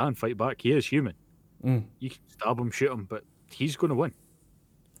 but you can fight back. He is human. You can stab him, shoot him, but he's going to win.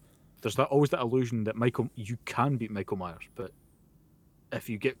 There's always that illusion that you can beat Michael Myers, but if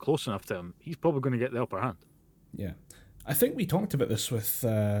you get close enough to him, he's probably going to get the upper hand. Yeah, I think we talked about this with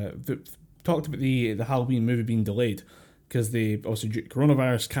talked about the Halloween movie being delayed because they obviously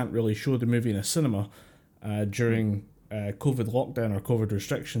coronavirus can't really show the movie in a cinema during COVID lockdown or COVID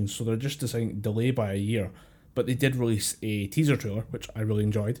restrictions, so they're just deciding to delay by a year. But they did release a teaser trailer, which I really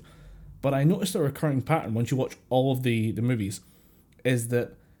enjoyed. But I noticed a recurring pattern once you watch all of the movies is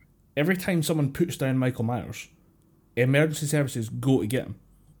that every time someone puts down Michael Myers, emergency services go to get him.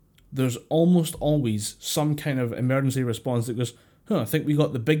 There's almost always some kind of emergency response that goes, I think we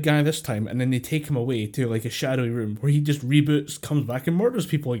got the big guy this time, and then they take him away to like a shadowy room where he just reboots, comes back and murders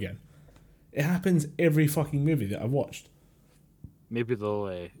people again. It happens every fucking movie that I've watched. Maybe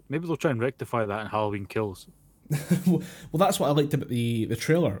they'll try and rectify that in Halloween Kills. Well, that's what I liked about the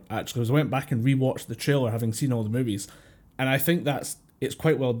trailer, actually, was I went back and rewatched the trailer having seen all the movies, and I think it's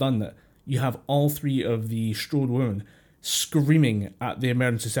quite well done that you have all three of the Strode women screaming at the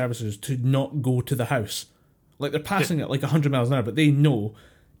emergency services to not go to the house. Like, they're passing at like 100 miles an hour, but they know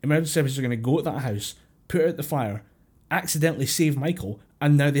emergency services are going to go to that house, put out the fire, accidentally save Michael,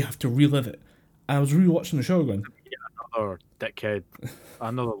 and now they have to relive it. And I was rewatching the show going... Another dickhead,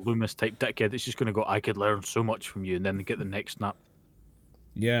 another Loomis type dickhead that's just going to go, I could learn so much from you, and then they get the next snap.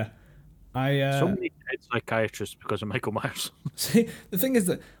 Yeah. So many dead psychiatrists because of Michael Myers. See, the thing is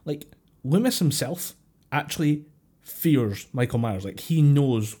that, like, Loomis himself actually fears Michael Myers. Like, he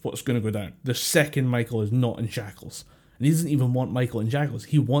knows what's going to go down the second Michael is not in shackles. And he doesn't even want Michael in shackles.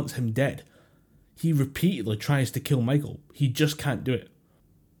 He wants him dead. He repeatedly tries to kill Michael. He just can't do it.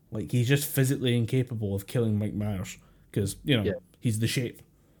 Like, he's just physically incapable of killing Mike Myers. Because, he's the Shape.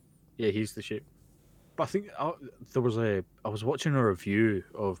 Yeah, he's the Shape. But I think I was watching a review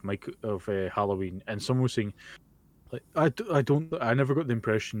of Halloween, and someone was saying, like, I never got the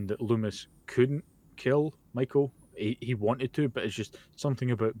impression that Loomis couldn't kill Michael he wanted to, but it's just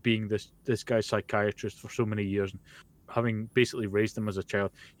something about being this guy's psychiatrist for so many years and having basically raised him as a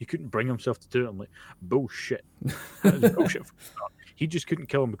child. He couldn't bring himself to do it. I'm like, bullshit. That is bullshit. He just couldn't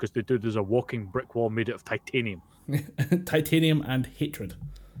kill him because the dude is a walking brick wall made out of titanium. Titanium and hatred.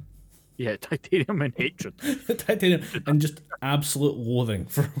 Yeah, titanium and hatred. Titanium and just absolute loathing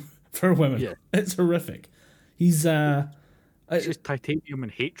for women. Yeah. It's horrific. He's It's just titanium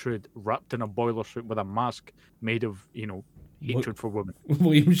and hatred wrapped in a boiler suit with a mask made of, hatred for women.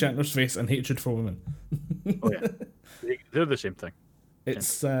 William Shatner's face and hatred for women. Oh yeah, they're the same thing.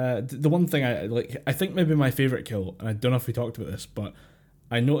 It's the one thing I like. I think maybe my favorite kill, and I don't know if we talked about this, but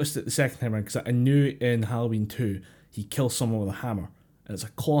I noticed it the second time around because I knew in Halloween 2 he kills someone with a hammer, and it's a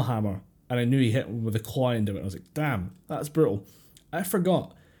claw hammer, and I knew he hit him with a claw end of it. I was like, damn, that's brutal. I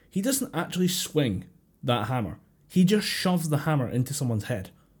forgot he doesn't actually swing that hammer. He just shoves the hammer into someone's head.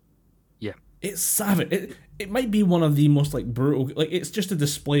 Yeah, it's savage. It might be one of the most like brutal. Like it's just a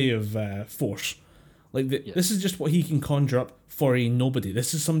display of force. Like this is just what he can conjure up for a nobody.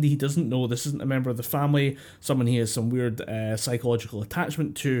 This is somebody he doesn't know. This isn't a member of the family. Someone he has some weird psychological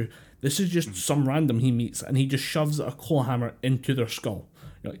attachment to. This is just some random he meets, and he just shoves a claw hammer into their skull.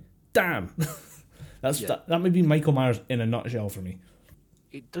 You're like, damn. That might be Michael Myers in a nutshell for me.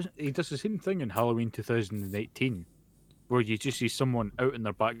 He does the same thing in Halloween 2018, where you just see someone out in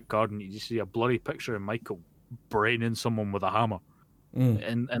their back garden. You just see a blurry picture of Michael braining someone with a hammer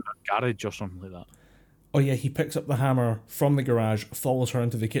in a garage or something like that. Oh yeah, he picks up the hammer from the garage, follows her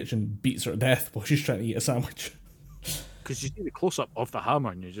into the kitchen, beats her to death while she's trying to eat a sandwich. Because you see the close-up of the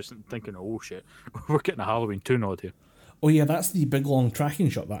hammer and you're just thinking, oh shit, we're getting a Halloween 2 nod here. Oh yeah, that's the big long tracking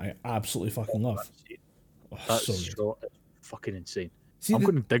shot that I absolutely fucking love. That's so shot is fucking insane. See, I'm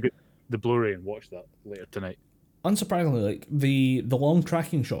going to dig the Blu-ray and watch that later tonight. Unsurprisingly, like the long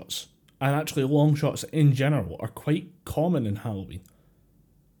tracking shots and actually long shots in general are quite common in Halloween.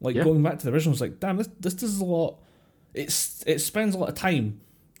 Like going back to the original, it's like, damn, this does a lot. It spends a lot of time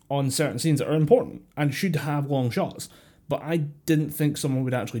on certain scenes that are important and should have long shots. But I didn't think someone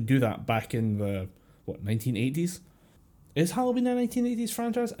would actually do that back in the 1980s. Is Halloween a 1980s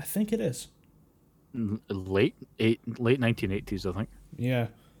franchise? I think it is. Late 1980s, I think. Yeah.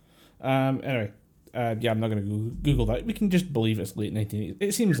 Anyway, I'm not going to Google that. We can just believe it's late 1980s.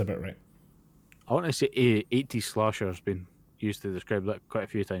 It seems a bit right. I want to say 80s slasher has been used to describe that quite a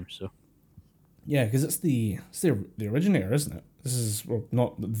few times. So. Yeah, because it's the originator, isn't it? This is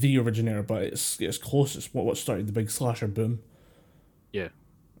not the originator, but it's close. It's what started the big slasher boom. Yeah.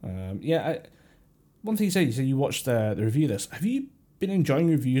 One thing you said you watched the review of this. Have you been enjoying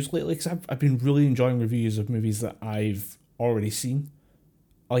reviews lately? Because I've been really enjoying reviews of movies that I've already seen.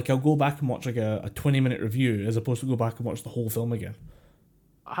 Like, I'll go back and watch like a 20-minute review as opposed to go back and watch the whole film again.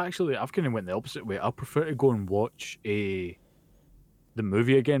 Actually, I've kind of went the opposite way. I prefer to go and watch the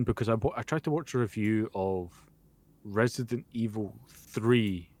movie again because I tried to watch a review of Resident Evil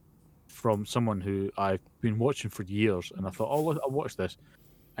 3 from someone who I've been watching for years, and I thought, oh, I'll watch this.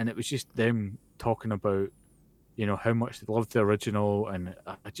 And it was just them talking about, how much they loved the original, and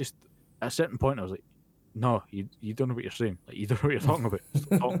I just, at a certain point, I was like, no, you don't know what you're saying. Like, you don't know what you're talking about.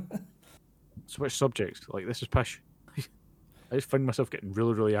 Stop talking. Switch subjects. Like, this is pish. I just find myself getting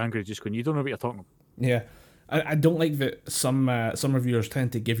really, really angry just going, you don't know what you're talking about. Yeah. I don't like that some reviewers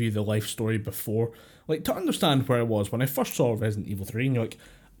tend to give you the life story before. Like, to understand where I was when I first saw Resident Evil 3, and you're like,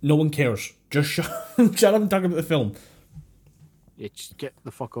 no one cares. Just shut up and talk about the film. Yeah, just get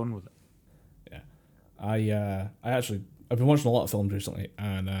the fuck on with it. Yeah. I've been watching a lot of films recently,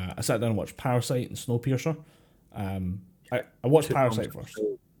 and I sat down and watched Parasite and Snowpiercer. I watched Parasite first.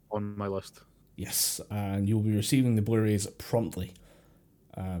 On my list. Yes, and you'll be receiving the Blu-rays promptly.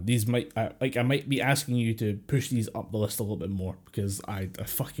 These might I might be asking you to push these up the list a little bit more because I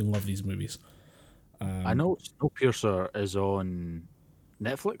fucking love these movies. I know Snowpiercer is on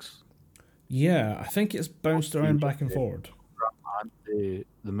Netflix. Yeah, I think it's bounced around back and forward. And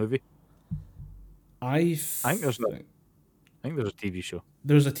the movie. I think there's a TV show.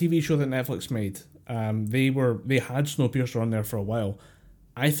 There's a TV show that Netflix made. They had Snowpiercer on there for a while.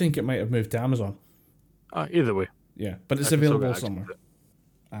 I think it might have moved to Amazon. Either way. Yeah, but it's available somewhere.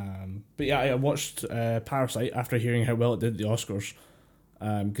 But yeah, I watched Parasite after hearing how well it did at the Oscars,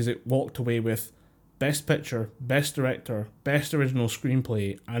 because it walked away with Best Picture, Best Director, Best Original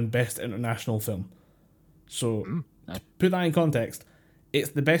Screenplay, and Best International Film. So, to put that in context, it's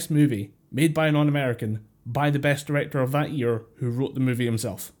the best movie made by a non-American by the best director of that year who wrote the movie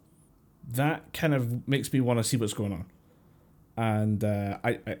himself. That kind of makes me want to see what's going on. And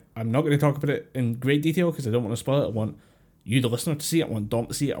I'm not going to talk about it in great detail because I don't want to spoil it. I want you, the listener, to see it. I want Dom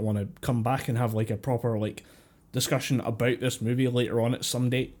to see it. I want to come back and have like a proper discussion about this movie later on at some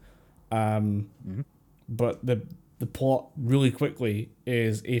date. But the plot really quickly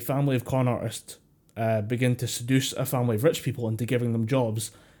is a family of con artists begin to seduce a family of rich people into giving them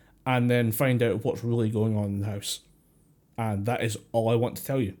jobs, and then find out what's really going on in the house. And that is all I want to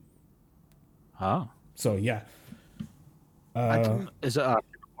tell you. Ah. So yeah. Is it a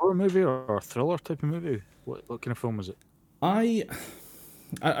horror movie or a thriller type of movie? What kind of film is it? I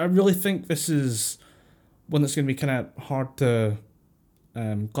really think this is one that's going to be kind of hard to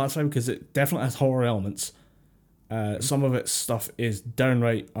classify, because it definitely has horror elements. Some of its stuff is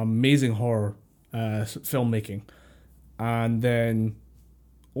downright amazing horror filmmaking, and then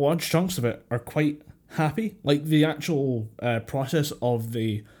large chunks of it are quite happy. Like the actual process of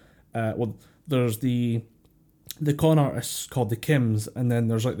the there's the con artists called the Kims, and then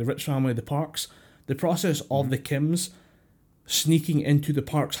there's like the rich family, the Parks. The process of the Kims sneaking into the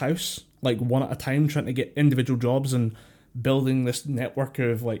Parks' house, like one at a time, trying to get individual jobs and building this network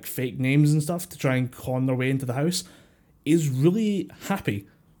of like fake names and stuff to try and con their way into the house, is really happy.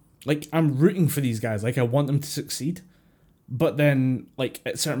 Like, I'm rooting for these guys. Like, I want them to succeed. But then, like,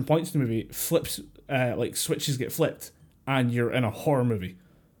 at certain points in the movie, switches get flipped, and you're in a horror movie.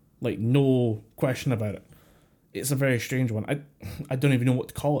 Like, no question about it. It's a very strange one. I don't even know what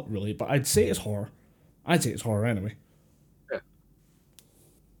to call it, really, but I'd say it's horror. I'd say it's horror anyway. Yeah.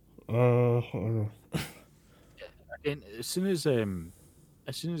 Horror. And as soon as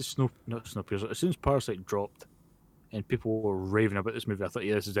Parasite dropped, and people were raving about this movie, I thought,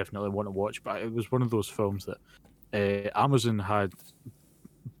 yeah, this is definitely one to watch. But it was one of those films that Amazon had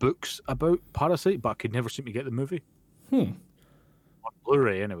books about Parasite, but I could never seem to get the movie. On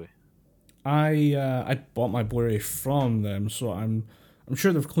Blu-ray, anyway. I bought my Blu-ray from them, so I'm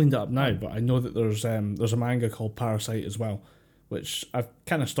sure they've cleaned it up now. But I know that there's a manga called Parasite as well, which I've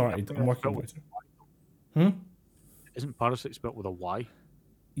kind of started. I'm working with it. Isn't Parasite spelled with a Y?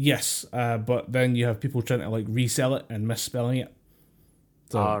 Yes, but then you have people trying to like resell it and misspelling it.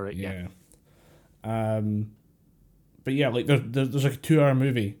 So, right, yeah. But yeah, like there's like a 2 hour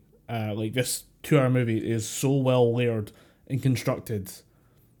movie. Like this 2 hour movie is so well layered and constructed.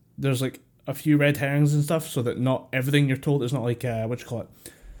 There's like a few red herrings and stuff, so that not everything you're told is not like what you call it.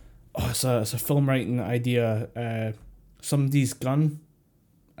 Oh, it's a film writing idea. Somebody's gun.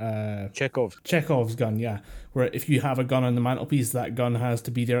 Chekhov's gun, yeah. Where if you have a gun on the mantelpiece, that gun has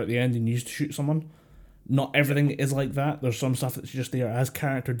to be there at the end and used to shoot someone. Not everything is like that. There's some stuff that's just there as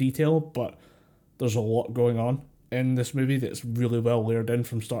character detail, but there's a lot going on in this movie that's really well layered in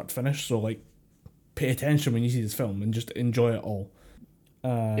from start to finish. So like, pay attention when you see this film and just enjoy it all.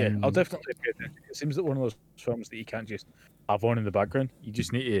 Yeah, I'll definitely pay attention. It seems like one of those films that you can't just have on in the background. You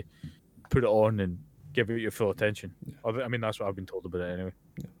just need to put it on and give it your full attention. I mean, that's what I've been told about it anyway.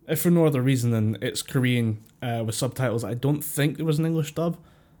 If for no other reason than it's Korean with subtitles, I don't think there was an English dub,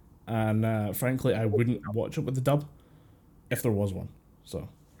 and frankly, I wouldn't watch it with the dub if there was one. So,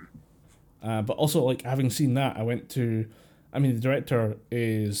 but also like having seen that, I went to. I mean, the director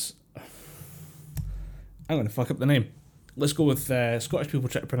is. I'm gonna fuck up the name. Let's go with Scottish people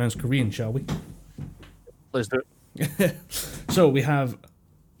try to pronounce Korean, shall we? Let's do it. So we have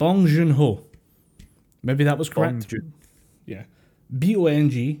Bong Joon-ho. Maybe that was correct. Yeah. Bong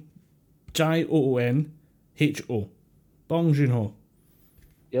Joonho. Bong Joon-ho.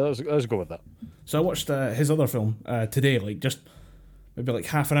 Yeah, let's go with that. So I watched his other film today, like just maybe like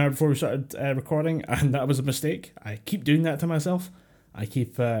half an hour before we started recording, and that was a mistake. I keep doing that to myself. I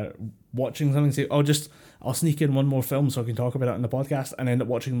keep watching something and say, I'll sneak in one more film so I can talk about it on the podcast, and end up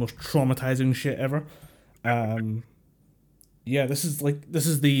watching the most traumatizing shit ever. Yeah, this is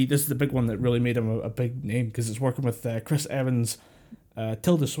the big one that really made him a big name, because it's working with Chris Evans,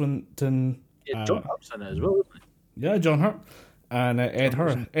 Tilda Swinton. Yeah, John Hurt's in it as well, isn't he? Yeah, John Hurt, and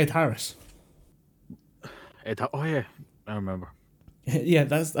Ed Harris. Oh yeah, I remember. Yeah,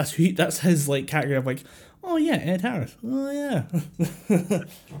 that's his like category of like, oh yeah, Ed Harris. Oh yeah.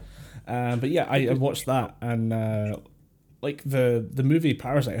 But yeah, I watched that, and like the movie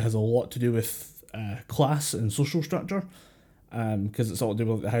Parasite has a lot to do with class and social structure. Because it's all to do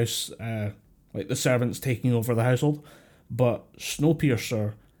with the house, like the servants taking over the household. But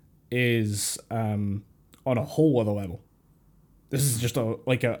Snowpiercer is on a whole other level. This is just a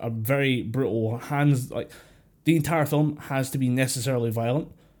very brutal like the entire film has to be necessarily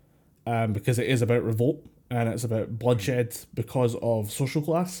violent, because it is about revolt and it's about bloodshed because of social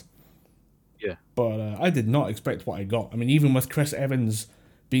class. Yeah. But I did not expect what I got. I mean, even with Chris Evans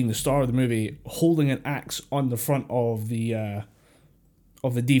being the star of the movie, holding an axe on the front of the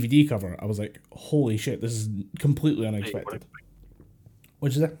DVD cover, I was like, holy shit, this is completely unexpected.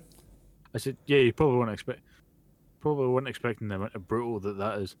 What'd you say? I said, yeah, you probably won't expect. probably weren't expecting the amount of brutal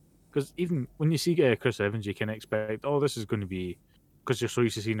that is. Because even when you see Chris Evans, you can expect, oh, this is going to be, because you're so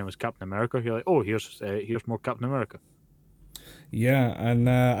used to seeing him as Captain America. You're like, oh, here's more Captain America. Yeah, and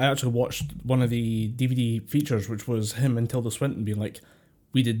I actually watched one of the DVD features, which was him and Tilda Swinton being like,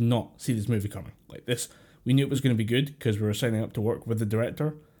 we did not see this movie coming. Like this, we knew it was going to be good because we were signing up to work with the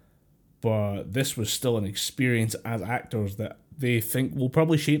director, but this was still an experience as actors that they think will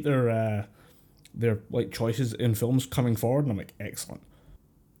probably shape their like choices in films coming forward. And I'm like, excellent.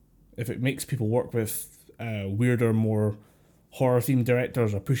 If it makes people work with weirder, more horror themed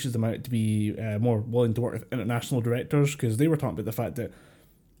directors, or pushes them out to be more willing to work with international directors, because they were talking about the fact that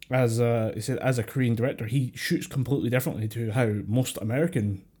he said as a Korean director he shoots completely differently to how most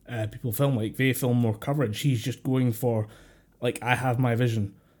American people film. Like they film more coverage. He's just going for like, I have my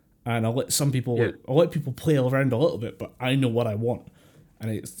vision, and I'll let people play around a little bit, but I know what I want,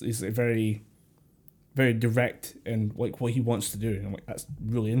 and it's very very direct in like what he wants to do. And I'm like, that's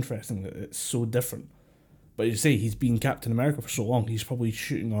really interesting that it's so different. But you say he's been Captain America for so long, he's probably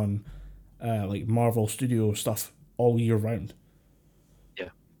shooting on like Marvel Studio stuff all year round. Yeah,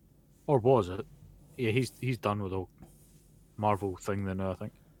 or was it? Yeah, he's done with the whole Marvel thing then. I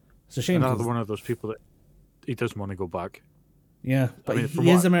think It's a shame. Another one of those people that he does want to go back. Yeah, but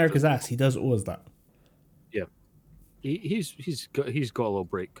he is America's ass. He does owe us that. Yeah, he's got a little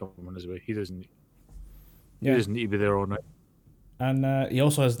break coming his way. He doesn't. He doesn't need to be there all night. And he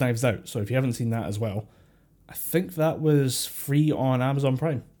also has Knives Out. So if you haven't seen that as well, I think that was free on Amazon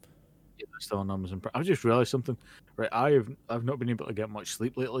Prime. Yeah, it's still on Amazon Prime. I just realised something. Right, I've not been able to get much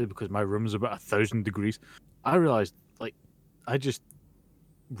sleep lately because my room is about 1,000 degrees. I realised, like, I just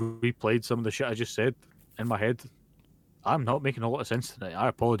replayed some of the shit I just said in my head. I'm not making a lot of sense tonight. I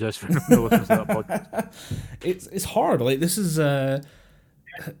apologise for not listening to that podcast. It's hard. Like, this is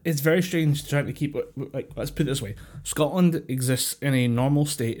it's very strange trying to keep, like, let's put it this way. Scotland exists in a normal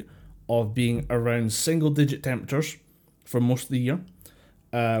state of being around single-digit temperatures for most of the year.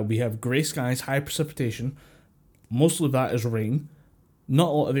 We have grey skies, high precipitation. Most of that is rain. Not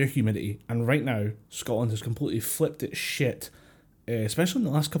a lot of air humidity. And right now, Scotland has completely flipped its shit, especially in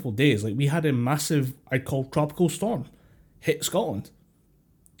the last couple of days. Like, we had a massive, I'd call tropical storm hit Scotland.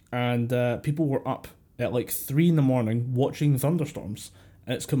 And people were up at like 3 in the morning watching thunderstorms.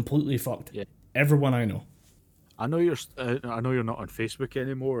 And it's completely fucked. Yeah. Everyone I know. I know you're not on Facebook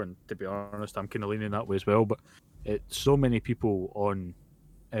anymore, and to be honest, I'm kind of leaning that way as well. But so many people on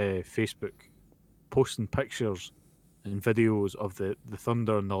Facebook posting pictures and videos of the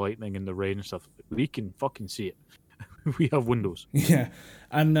thunder and the lightning and the rain and stuff. We can fucking see it. We have windows. Yeah,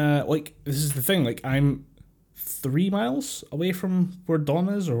 and like, this is the thing. Like, I'm 3 miles away from where Dawn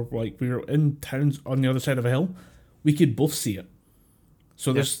is, or like we were in towns on the other side of a hill. We could both see it.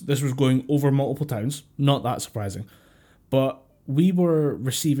 So this was going over multiple towns. Not that surprising, but we were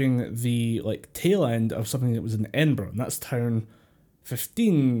receiving the like tail end of something that was in Edinburgh, and that's town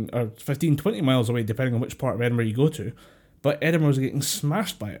 15 or 20 miles away, depending on which part of Edinburgh you go to. But Edinburgh was getting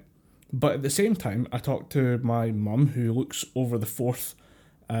smashed by it. But at the same time, I talked to my mum, who looks over the Forth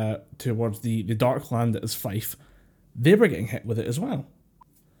towards the dark land that is Fife. They were getting hit with it as well.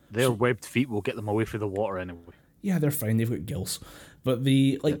 Their webbed feet will get them away from the water anyway. Yeah, they're fine. They've got gills. But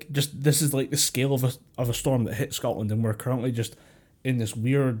this is like the scale of a storm that hit Scotland, and we're currently just in this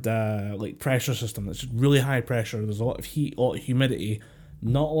weird like pressure system that's really high pressure. There's a lot of heat, a lot of humidity,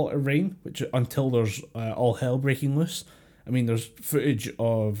 not a lot of rain, which until there's all hell breaking loose. I mean, there's footage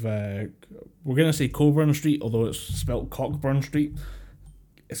of we're gonna say Coburn Street, although it's spelled Cockburn Street.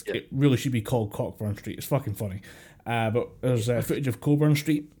 It really should be called Cockburn Street. It's fucking funny. But there's footage of Coburn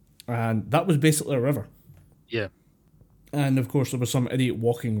Street, and that was basically a river. Yeah. And of course, there was some idiot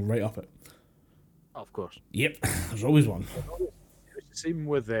walking right up it. Of course. Yep, there's always one. It was the same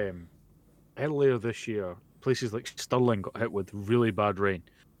with earlier this year. Places like Stirling got hit with really bad rain,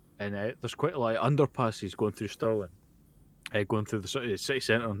 and there's quite a lot of underpasses going through Stirling, going through the city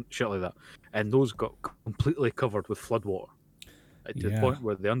centre and shit like that, and those got completely covered with floodwater. To the point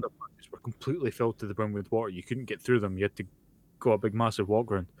where the underpasses were completely filled to the brim with water. You couldn't get through them. You had to go a big, massive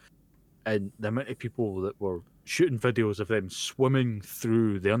walk around. And the amount of people that were shooting videos of them swimming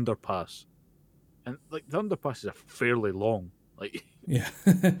through the underpass, and like the underpasses are fairly long, like yeah,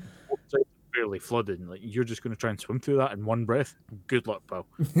 fairly flooded. And, like, you're just going to try and swim through that in one breath. Good luck, pal.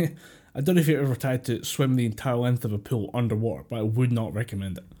 I don't know if you've ever tried to swim the entire length of a pool underwater, but I would not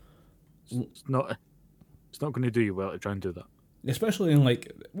recommend it. It's not going to do you well to try and do that. Especially in,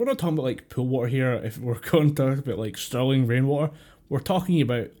 like, we're not talking about like pool water here. If we're going to talk about like Stirling rainwater, we're talking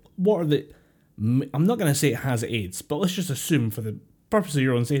about water that, I'm not going to say it has AIDS, but let's just assume for the purpose of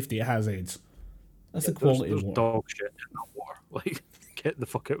your own safety it has AIDS. That's Yeah, the quality there's of water. dog shit in that water. Like, get the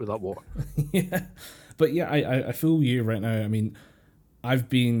fuck out with that water. Yeah, but yeah, I feel you right now. I mean, I've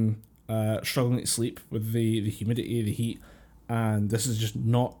been struggling to sleep with the humidity, the heat, and this is just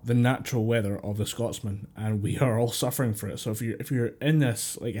not the natural weather of the Scotsman, and we are all suffering for it. So if you're in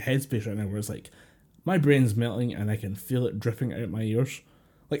this like a headspace right now where it's like my brain's melting and I can feel it dripping out my ears,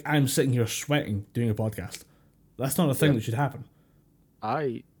 like I'm sitting here sweating doing a podcast. That's not a thing Yeah. that should happen.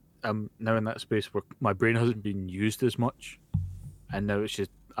 I am now in that space where my brain hasn't been used as much, and now it's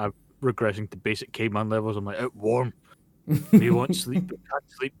just I'm regressing to basic caveman levels. I'm like, out warm. Me want sleep, but can't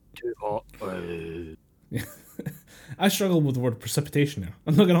sleep too hot. I struggle with the word precipitation now.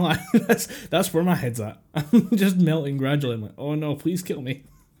 I'm not gonna lie. That's where my head's at. I'm just melting gradually. I'm like, oh no, please kill me.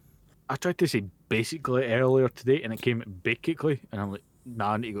 I tried to say basically earlier today, and it came basically, and I'm like,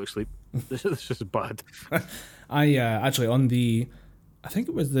 nah, I need to go to sleep. This is bad. I actually on the, I think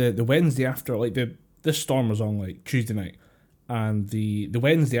it was the Wednesday after, like this storm was on like Tuesday night, and the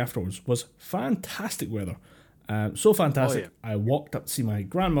Wednesday afterwards was fantastic weather. So fantastic. Oh, I walked up to see my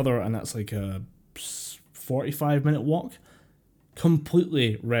grandmother, and that's like a 45-minute walk.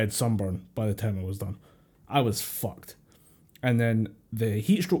 Completely red sunburn by the time I was done. I was fucked. And then the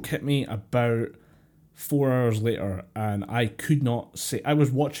heat stroke hit me about 4 hours later, and I could not say. I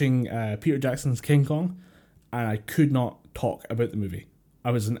was watching Peter Jackson's King Kong, and I could not talk about the movie.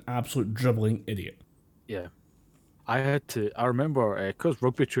 I was an absolute dribbling idiot. Yeah. I had to. I remember because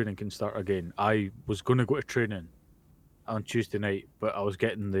rugby training can start again. I was going to go to training on Tuesday night, but I was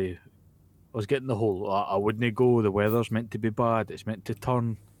getting the whole. I wouldn't go. The weather's meant to be bad. It's meant to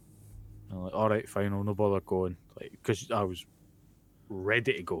turn. And I'm like, all right, fine. I'll no bother going. Like, because I was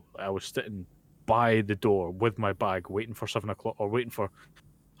ready to go. I was sitting by the door with my bag, waiting for 7 o'clock or waiting for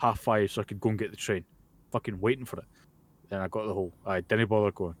 5:30 so I could go and get the train. Fucking waiting for it. Then I got the whole. I didn't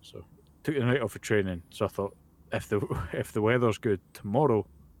bother going. So took the night off of training. So I thought, if the weather's good tomorrow,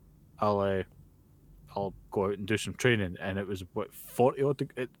 I'll go out and do some training. And it was what 40 odd.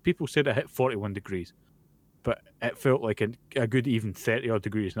 People said it hit 41 degrees, but it felt like a good even 30 odd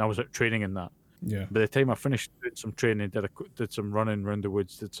degrees, and I was out training in that. Yeah. By the time I finished doing some training, did some running around the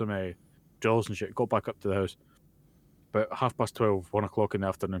woods, did some drills and shit, got back up to the house about 12:30, 1 o'clock in the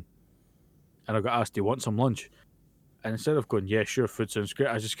afternoon, and I got asked, "Do you want some lunch?" And instead of going, "Yeah, sure, food sounds great,"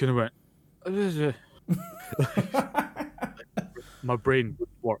 I just kind of went. My brain would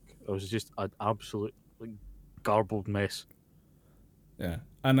work. It was just an absolute like garbled mess. Yeah.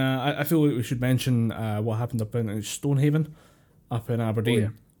 And I feel like we should mention what happened up in Stonehaven, up in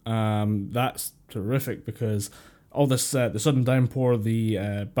Aberdeen. That's terrific because all this the sudden downpour,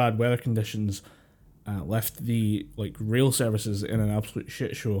 the bad weather conditions left the like rail services in an absolute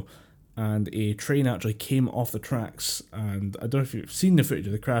shit show, and a train actually came off the tracks. And I don't know if you've seen the footage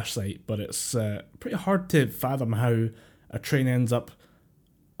of the crash site, but it's pretty hard to fathom how a train ends up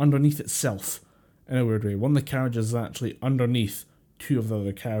underneath itself in a weird way. One of the carriages is actually underneath two of the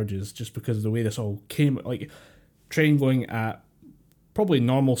other carriages just because of the way this all came. Like, train going at probably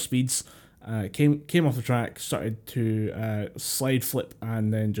normal speeds, came off the track, started to slide flip,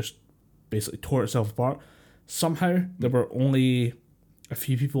 and then just basically tore itself apart. Somehow there were only a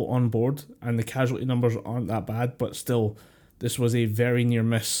few people on board, and the casualty numbers aren't that bad, but still, this was a very near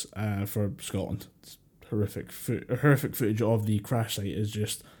miss for Scotland. It's horrific footage of the crash site is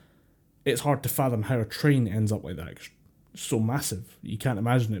just. It's hard to fathom how a train ends up like that. It's so massive, you can't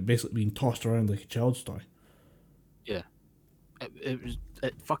imagine it basically being tossed around like a child's toy. Yeah,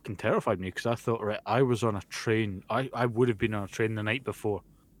 it fucking terrified me because I thought, right, I was on a train. I would have been on a train the night before.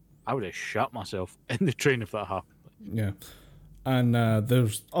 I would have shot myself in the train if that happened. Yeah. And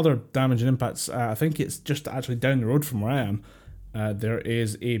there's other damage and impacts. I think it's just actually down the road from where I am. There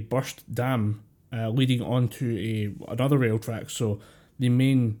is a burst dam leading onto another rail track. So the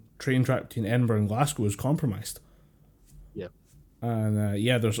main train track between Edinburgh and Glasgow is compromised. Yeah. And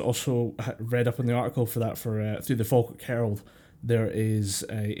there's also, read up in the article for that through the Falkirk Herald, there is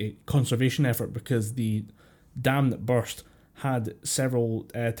a conservation effort because the dam that burst had several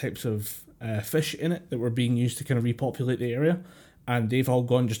types of fish in it that were being used to kind of repopulate the area, and they've all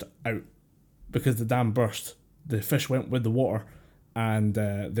gone just out because the dam burst. The fish went with the water, and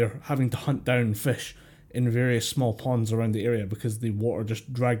they're having to hunt down fish in various small ponds around the area because the water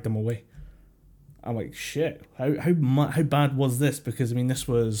just dragged them away. I'm like, shit, how bad was this? Because, I mean, this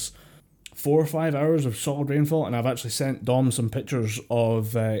was 4 or 5 hours of solid rainfall, and I've actually sent Dom some pictures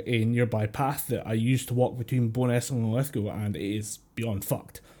of a nearby path that I used to walk between Bownessing and Lithgow, and it is beyond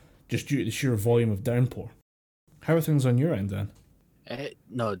fucked, just due to the sheer volume of downpour. How are things on your end, then?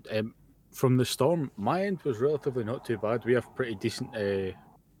 No, from the storm, my end was relatively not too bad. We have pretty decent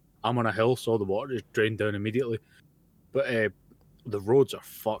I'm on a hill, so the water just drained down immediately. But the roads are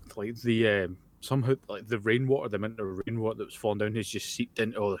fucked. Like somehow like the rainwater, the amount of rainwater that was falling down has just seeped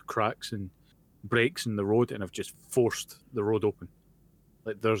into all the cracks and breaks in the road and have just forced the road open.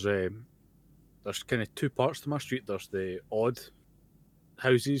 Like there's kind of two parts to my street. There's the odd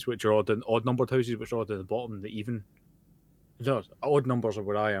houses, which are odd numbered houses, which are odd at the bottom, and the even. No, odd numbers are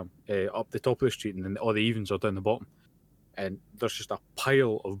where I am, up the top of the street, and then all the evens are down the bottom. And there's just a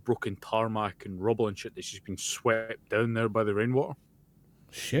pile of broken tarmac and rubble and shit that's just been swept down there by the rainwater.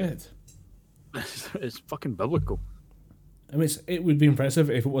 Shit. It's fucking biblical. I mean, it would be impressive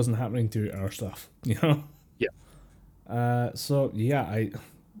if it wasn't happening to our stuff, you know? Yeah. So, yeah,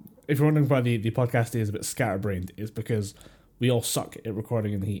 if you're wondering why the podcast is a bit scatterbrained, it's because we all suck at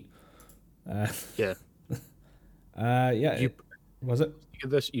recording in the heat. Yeah. Yeah. Was it?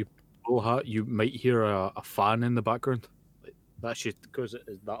 You might hear a fan in the background. That's just because it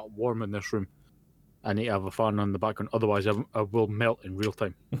is that warm in this room. I need to have a fan on the background, otherwise I will melt in real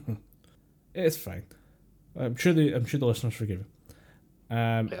time. It's fine. I'm sure the listeners forgive it.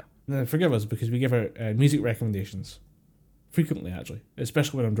 Yeah. Forgive us because we give out music recommendations frequently, actually,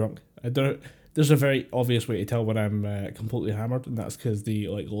 especially when I'm drunk. There's a very obvious way to tell when I'm completely hammered, and that's because the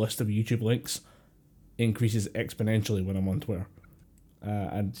list of YouTube links increases exponentially when I'm on Twitter.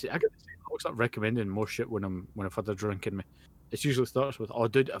 And see, I get the same. I start recommending more shit when I've had a drink in me. It usually starts with, "Oh,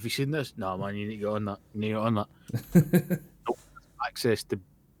 dude, have you seen this?" No, man, you need to go on that. You need to go on that. No access to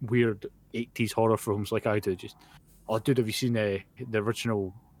weird 80s horror films like I do. Just, "Oh, dude, have you seen the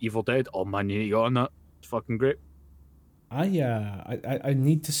original Evil Dead?" Oh man, you need to go on that. It's fucking great. I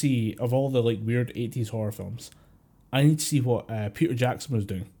need to see, of all the weird 80s horror films, I need to see what Peter Jackson was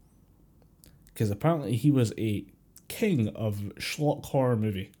doing, because apparently he was a king of schlock horror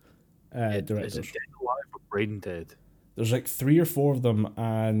movie directors. Is it Dead Alive or Brain Dead? There's 3 or 4 of them,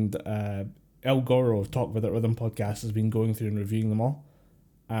 and El Goro of Talk With It Rhythm podcast has been going through and reviewing them all,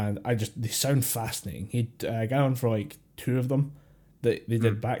 and they sound fascinating. He got on for 2 of them that they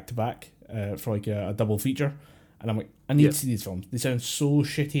did back to back for a double feature, and I'm like, I need to see these films. They sound so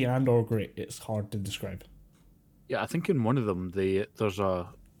shitty and or great, it's hard to describe. Yeah, I think in one of them there's a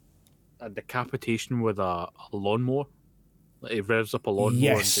decapitation with a lawnmower. It revs up a lawnmower.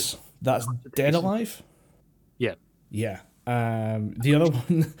 Yes, that's Dead Alive. Yeah. Yeah. The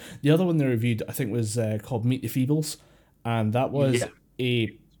other one they reviewed, I think, was called Meet the Feebles, and that was a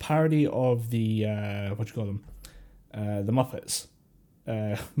parody of the what do you call them, the Muppets,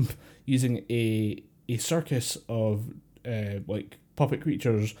 using a circus of puppet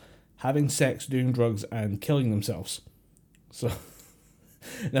creatures having sex, doing drugs, and killing themselves. So,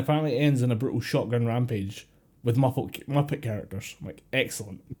 and apparently it ends in a brutal shotgun rampage with Muppet characters. I'm like,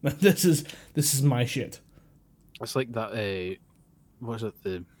 excellent. This is my shit. It's like that. What was it?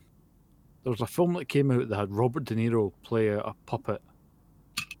 There was a film that came out that had Robert De Niro play a puppet.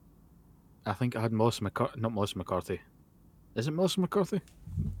 I think it had Melissa McCarthy. Not Melissa McCarthy. Is it Melissa McCarthy?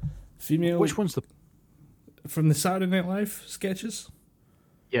 Female. Which one's the from the Saturday Night Live sketches?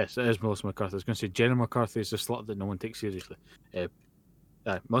 Yes, it is Melissa McCarthy. I was going to say Jenna McCarthy is the slut that no one takes seriously.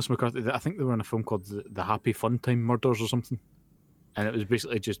 Melissa McCarthy. I think they were in a film called the Happy Fun Time Murders or something, and it was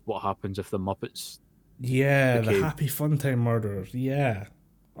basically just what happens if the Muppets. Yeah, the Happy Fun Time Murders. Yeah,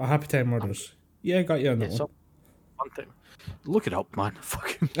 or Happy Time Murders. Yeah, I got you on that one. Fun time. Look it up, man.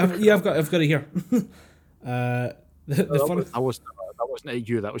 Fucking. I've got it here. That wasn't at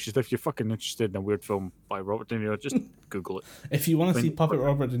you. That was just if you're fucking interested in a weird film by Robert De Niro, just Google it. If you want to see Puppet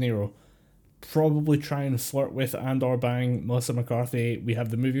Robert De Niro, probably try and flirt with and or bang Melissa McCarthy. We have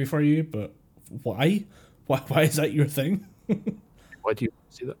the movie for you, but why? Why is that your thing? Why do you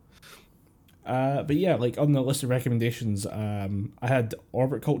see that? But yeah, on the list of recommendations, I had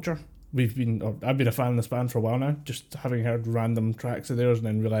Orbit Culture. I've been a fan of this band for a while now, just having heard random tracks of theirs and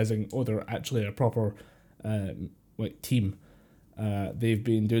then realizing, they're actually a proper team. They've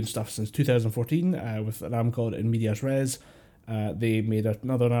been doing stuff since 2014 with an album called In Medias Res. They made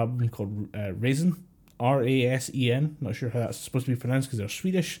another album called Rasen, Rasen. Not sure how that's supposed to be pronounced because they're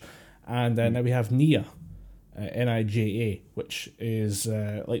Swedish. And now we have Nia, Nija, which is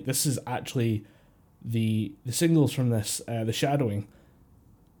this is actually the singles from this. The Shadowing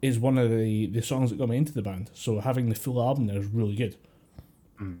is one of the songs that got me into the band. So having the full album there is really good.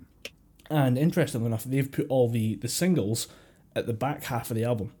 And interestingly enough, they've put all the singles at the back half of the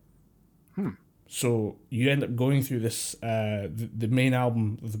album. So you end up going through this the main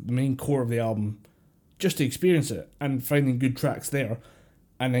album, the main core of the album, just to experience it and finding good tracks there,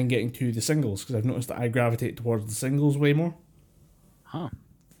 and then getting to the singles, because I've noticed that I gravitate towards the singles way more. Huh.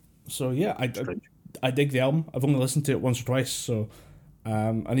 So yeah, I dig the album. I've only listened to it once or twice, so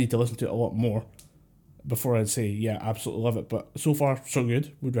I need to listen to it a lot more before I'd say, yeah, absolutely love it. But so far, so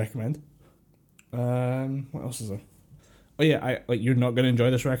good. Would recommend. What else is there? Oh yeah, I like you're not gonna enjoy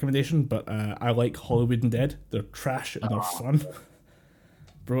this recommendation, but I like Hollywood and Dead. They're trash and they're fun,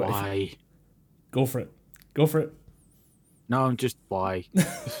 bro. Why? Go for it, go for it. No, I'm just why.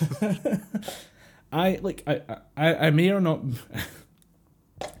 I may or not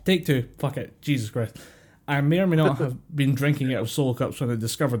take two. Fuck it, Jesus Christ. I may or may not have been drinking out of solo cups when I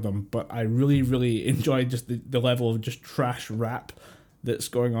discovered them, but I really, really enjoyed just the level of just trash rap that's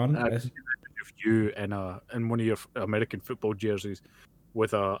going on. You in one of your American football jerseys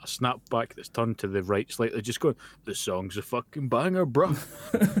with a snapback that's turned to the right slightly, just going, "The song's a fucking banger, bro."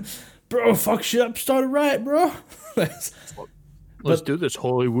 Bro, fuck shit up, started right, bro. Let's do this.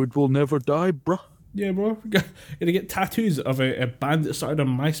 Hollywood will never die, bro. Yeah, bro. Gonna get tattoos of a band that started on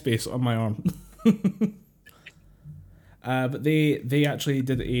MySpace on my arm. But they actually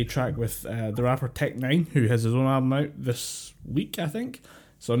did a track with the rapper Tech9, who has his own album out this week, I think.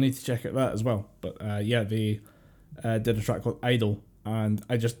 So I need to check out that as well. But yeah, they did a track called Idol, and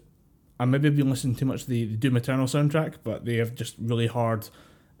I maybe been listening too much to the Doom Eternal soundtrack, but they have just really hard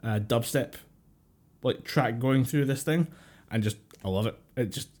dubstep like track going through this thing, and just I love it.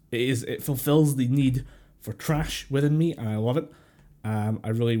 It fulfills the need for trash within me, and I love it. I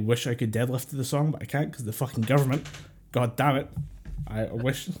really wish I could deadlift to the song, but I can't because the fucking government. God damn it! I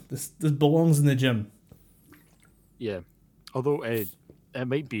wish this belongs in the gym. Yeah, although it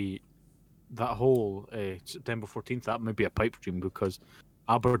might be that whole September 14th. That might be a pipe dream because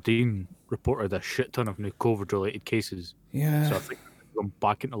Aberdeen reported a shit ton of new COVID-related cases. Yeah. So I think we're going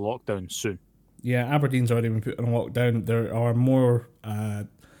back into lockdown soon. Yeah, Aberdeen's already been put on lockdown. There are more. I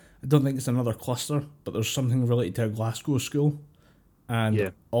don't think it's another cluster, but there's something related to a Glasgow school,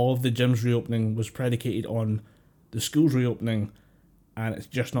 and all of the gyms reopening was predicated on the school's reopening, and it's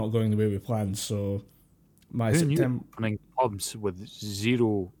just not going the way we planned. So my September opening pubs with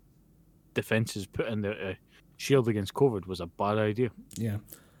zero defences put in there to shield against COVID was a bad idea. Yeah,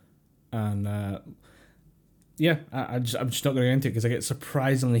 and I'm just not going to get into it because I get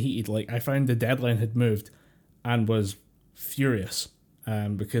surprisingly heated. Like I found the deadline had moved, and was furious,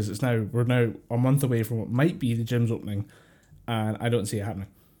 because we're now a month away from what might be the gym's opening, and I don't see it happening.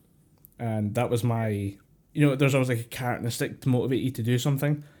 And that was my, there's always like a carrot and a stick to motivate you to do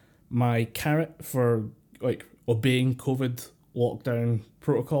something. My carrot for like obeying COVID lockdown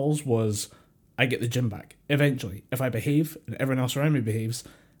protocols was I get the gym back eventually. If I behave and everyone else around me behaves,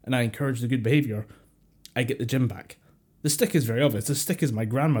 and I encourage the good behaviour, I get the gym back. The stick is very obvious. The stick is my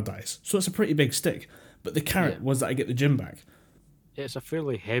grandma dies, so it's a pretty big stick. But the carrot was that I get the gym back. Yeah, it's a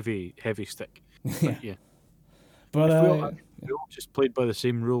fairly heavy stick. Yeah. But we all just played by the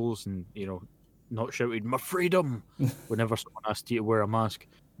same rules and, not shouted, "My freedom," whenever someone asked you to wear a mask.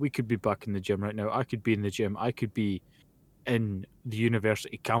 We could be back in the gym right now. I could be in the gym. I could be in the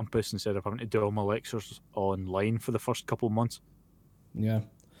university campus instead of having to do all my lectures online for the first couple of months. Yeah.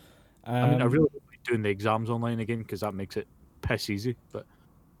 I really like doing the exams online again because that makes it piss easy. But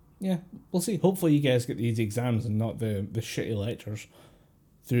yeah, we'll see. Hopefully you guys get the easy exams and not the shitty lectures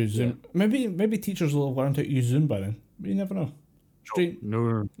through Zoom. Yeah. Maybe teachers will have learned how to use Zoom by then. You never know.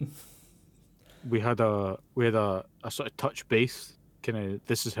 No. We had a sort of touch base kind of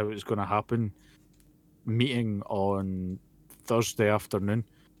this is how it's going to happen meeting on Thursday afternoon,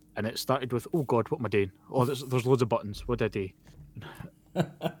 and it started with, "Oh God, what am I doing? Oh, there's loads of buttons. What did I do?"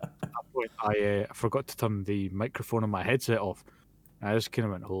 At that point, I forgot to turn the microphone on my headset off. And I just kind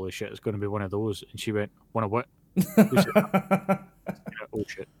of went, "Holy shit, it's going to be one of those." And she went, "One of what?" Oh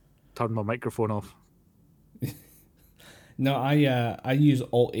shit! Turn my microphone off. No, I use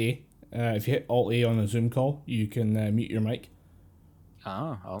Alt A. If you hit Alt A on a Zoom call, you can mute your mic.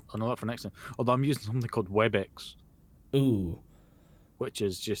 I'll know that for next time. Although I'm using something called WebEx. Ooh. Which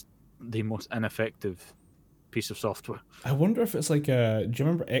is just the most ineffective piece of software. I wonder if it's like do you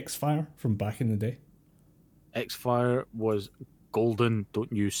remember Xfire from back in the day? Xfire was golden.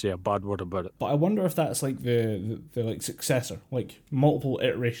 Don't you say a bad word about it. But I wonder if that's like the like successor, like multiple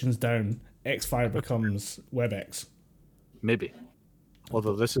iterations down, Xfire becomes WebEx. Maybe.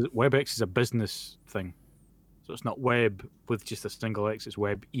 Although WebEx is a business thing. So it's not web with just a single X, it's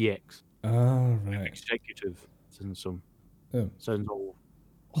web EX. Oh, right. Executive. Sounds all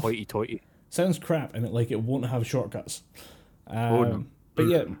hoity-toity. Sounds crap, and it won't have shortcuts. No. But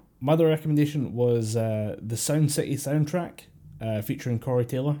yeah, my other recommendation was the Sound City soundtrack, featuring Corey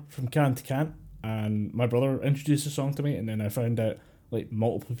Taylor from Can to Can. And my brother introduced the song to me, and then I found out like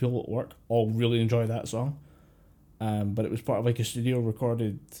multiple people at work all really enjoy that song. But it was part of like a studio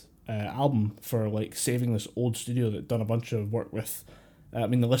recorded album for like saving this old studio that done a bunch of work with I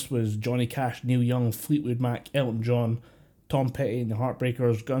mean, the list was Johnny Cash, Neil Young, Fleetwood Mac, Elton John, Tom Petty and the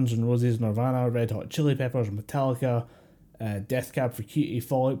Heartbreakers, Guns N' Roses, Nirvana, Red Hot Chili Peppers, Metallica, Death Cab for Cutie,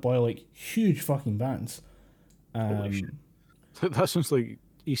 Fall Out Boy, like huge fucking bands. That sounds like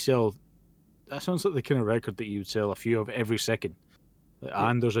you sell. That sounds like the kind of record that you would sell a few of every second.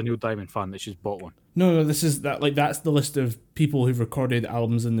 And there's a Neil Diamond fan that's just bought one. No, this is that. Like that's the list of people who've recorded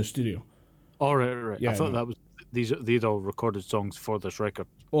albums in the studio. Oh, right. Yeah, I thought that was these all recorded songs for this record.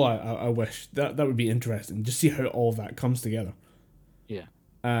 Oh, I wish that would be interesting. Just see how all of that comes together. Yeah.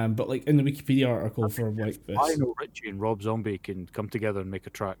 But like in the Wikipedia article for like this, I know Richie and Rob Zombie can come together and make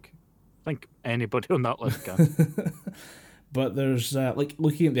a track. I think anybody on that list can. But there's like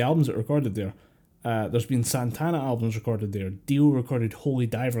looking at the albums that are recorded there. There's been Santana albums recorded there. Dio recorded Holy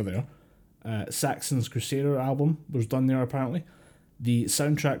Diver there. Saxon's Crusader album was done there apparently. The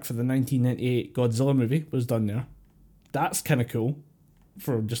soundtrack for the 1998 Godzilla movie was done there. That's kind of cool,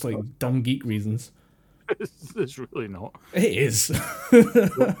 for just like dumb geek reasons. It's really not. It is.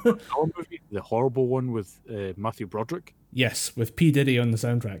 The horrible one with Matthew Broderick. Yes, with P. Diddy on the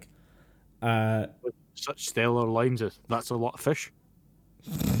soundtrack. With such stellar lines as "That's a lot of fish."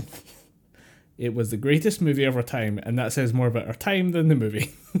 It was the greatest movie of our time, and that says more about our time than the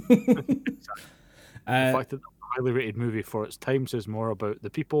movie. The fact that it's a highly rated movie for its time says more about the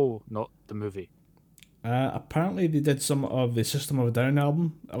people, not the movie. Apparently, they did some of the System of a Down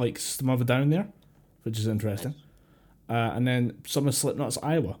album, like System of a Down there, which is interesting. And then some of Slipknot's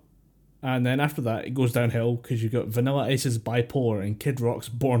Iowa. And then after that, it goes downhill because you've got Vanilla Ice's Bipolar and Kid Rock's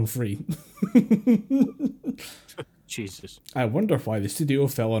Born Free. Jesus. I wonder why the studio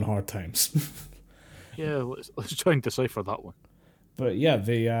fell on hard times. Yeah, let's try and decipher that one. But yeah,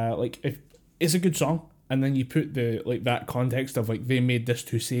 they like if it's a good song, and then you put the like that context of like they made this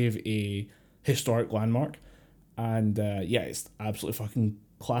to save a historic landmark, and yeah, it's absolutely fucking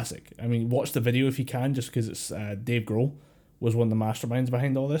classic. I mean, watch the video if you can, just because it's Dave Grohl was one of the masterminds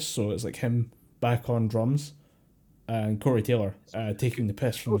behind all this, so it's like him back on drums, and Corey Taylor taking the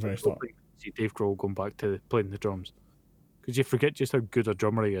piss from the very start. See Dave Grohl going back to playing the drums, because you forget just how good a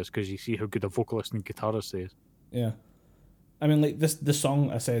drummer he is, because you see how good a vocalist and guitarist he is. Yeah. I mean, like this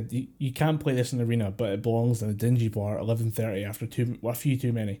song, I said you can play this in the arena, but it belongs in a dingy bar at 11:30 after a few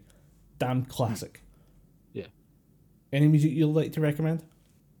too many. Damn classic. Yeah. Any music you'd like to recommend?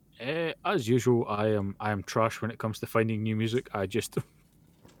 As usual, I am trash when it comes to finding new music. I just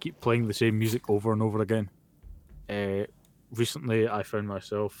keep playing the same music over and over again. Recently, I found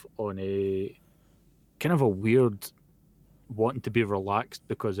myself on a kind of a weird wanting to be relaxed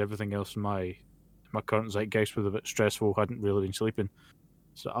because everything else in my current zeitgeist was a bit stressful. Hadn't really been sleeping,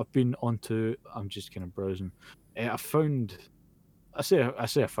 so I've been onto. I'm just kind of browsing. I found. I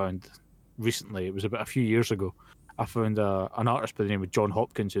found recently. It was about a few years ago. I found an artist by the name of John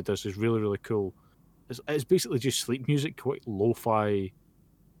Hopkins who does this really, really cool. It's basically just sleep music, quite lo-fi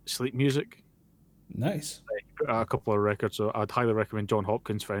sleep music. Nice. He put out a couple of records, so I'd highly recommend John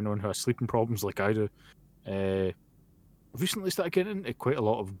Hopkins for anyone who has sleeping problems like I do. Recently started getting into quite a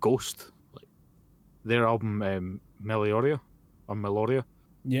lot of Ghost, like their album Meloria.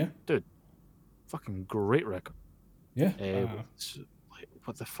 Yeah. Dude, fucking great record. Yeah.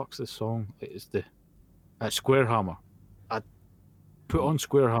 What the fuck's this song? It is the Square Hammer. I'd put on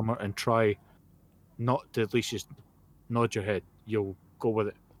Square Hammer and try not to at least just nod your head. You'll go with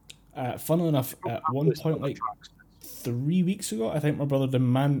it. Funnily enough, at one point, like 3 weeks ago, I think my brother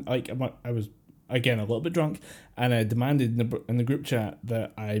I was again a little bit drunk, and I demanded in the group chat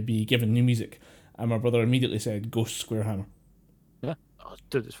that I be given new music, and my brother immediately said Ghost Square Hammer. Yeah,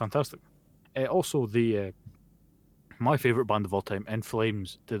 dude, it's fantastic. Also, my favourite band of all time, In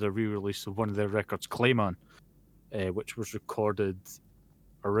Flames, did a re-release of one of their records, Clayman, which was recorded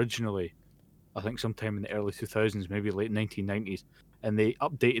originally, I think sometime in the early 2000s, maybe late 1990s, and they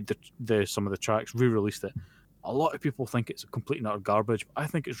updated the some of the tracks, re-released it. A lot of people think it's a complete and utter garbage, but I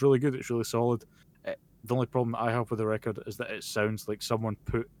think it's really good, it's really solid. The only problem that I have with the record is that it sounds like someone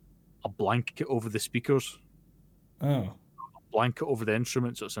put a blanket over the speakers. Oh. Blanket over the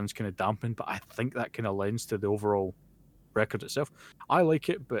instrument, so it sounds kind of dampened, but I think that kind of lends to the overall record itself. I like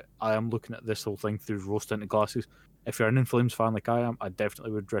it, but I am looking at this whole thing through rose-tinted glasses. If you're an In Flames fan like I am, I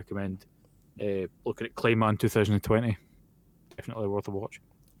definitely would recommend looking at Clayman 2020. Definitely worth a watch.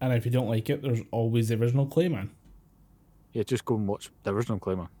 And if you don't like it, there's always the original Clayman. Yeah, just go and watch the original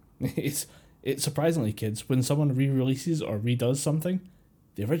Clayman. It's surprisingly, kids, when someone re-releases or redoes something,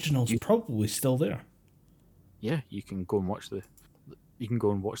 the original's probably still there. Yeah, you can go and watch the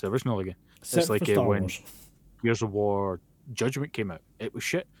original again. Except it's like for Star when Wars. Gears of War Judgment came out. It was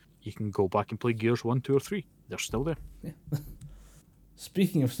shit. You can go back and play Gears 1, 2, or 3. They're still there. Yeah.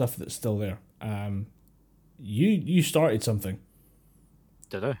 Speaking of stuff that's still there, you started something.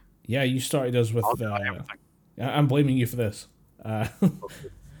 Did I? Yeah, you started us with. I'll do everything. I'm blaming you for this. I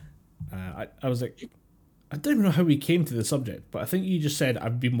was like, I don't even know how we came to the subject, but I think you just said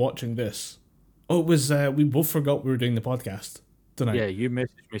I've been watching this. Oh, it was we both forgot we were doing the podcast tonight. Yeah, you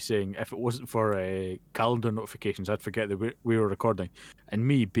messaged me saying if it wasn't for calendar notifications, I'd forget that we were recording. And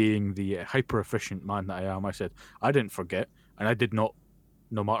me being the hyper efficient man that I am, I said I didn't forget, and I did not.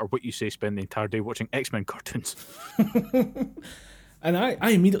 No matter what you say, spend the entire day watching X-Men cartoons. And I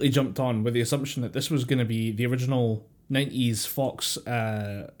immediately jumped on with the assumption that this was going to be the original 90s Fox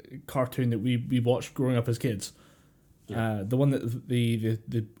cartoon that we watched growing up as kids. Yeah. The one that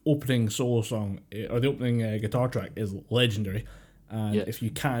the opening solo song, or the opening guitar track is legendary. And if you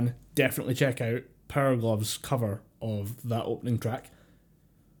can, definitely check out Power Glove's cover of that opening track.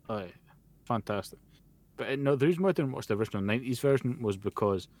 Aye, fantastic. But no, the reason why I didn't watch the original 90s version was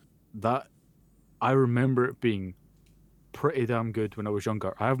because that I remember it being pretty damn good when I was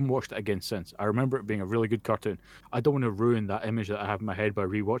younger. I haven't watched it again since. I remember it being a really good cartoon. I don't want to ruin that image that I have in my head by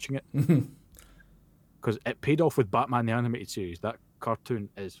rewatching it. Because it paid off with Batman the Animated Series. That cartoon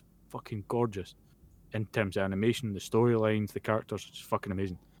is fucking gorgeous. In terms of animation, the storylines, the characters, it's fucking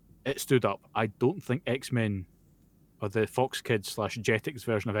amazing. It stood up. I don't think X-Men, or the Fox Kids / Jetix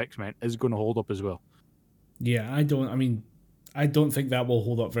version of X-Men, is going to hold up as well. Yeah, I don't think that will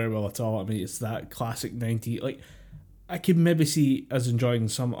hold up very well at all. I mean, it's that classic 90s, like, I could maybe see us enjoying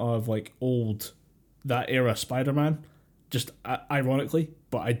some of like old that era Spider-Man, just ironically,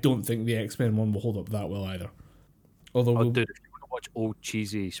 but I don't think the X-Men one will hold up that well either. Although, dude, if you want to watch old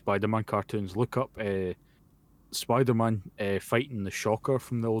cheesy Spider-Man cartoons, look up Spider-Man fighting the Shocker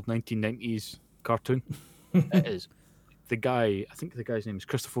from the old 1990s cartoon. It is the guy. I think the guy's name is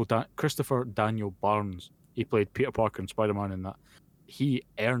Christopher Daniel Barnes. He played Peter Parker and Spider-Man in that. He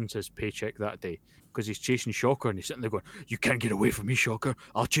earns his paycheck that day because he's chasing Shocker and he's sitting there going, "You can't get away from me, Shocker.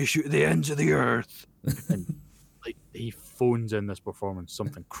 I'll chase you to the ends of the earth." And like he phones in this performance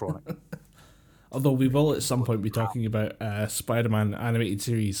something chronic. Although we will at some point be talking about Spider-Man animated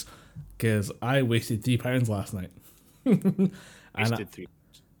series, because I wasted £3 last night.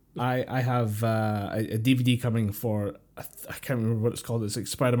 I have a DVD coming for, I can't remember what it's called. It's like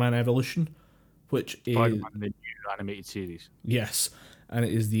Spider-Man Evolution, which Spider-Man, the new animated series. Yes, and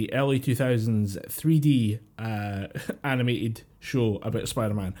it is the early 2000s 3D animated show about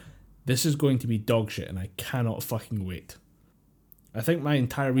Spider-Man. This is going to be dog shit, and I cannot fucking wait. I think my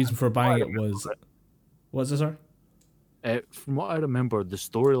entire reason for buying it was... What's this, sir? From what I remember, the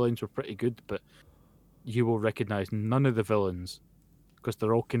storylines were pretty good, but you will recognise none of the villains because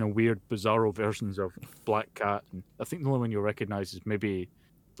they're all kind of weird, bizarro versions of Black Cat. And I think the only one you'll recognise is maybe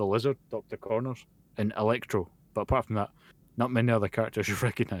the Lizard, Dr. Connors, and Electro. But apart from that, not many other characters you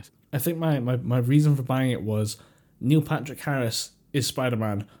recognise. I think my reason for buying it was Neil Patrick Harris is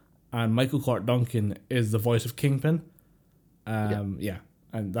Spider-Man and Michael Clark Duncan is the voice of Kingpin. Yeah.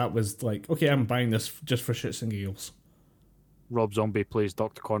 And that was like, okay, I'm buying this just for shits and giggles. Rob Zombie plays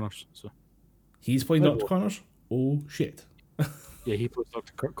Dr. Connors. So he's playing Dr. Connors? Oh, shit. Yeah, he plays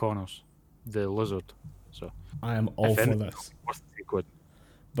Dr. Connors, the Lizard. So I am all for this. Worth £3.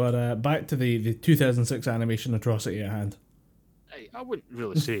 But back to the 2006 animation atrocity at hand. I wouldn't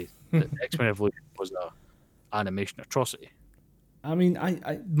really say that X-Men Evolution was an animation atrocity. I mean,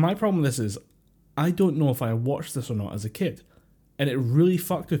 my problem with this is I don't know if I watched this or not as a kid. And it really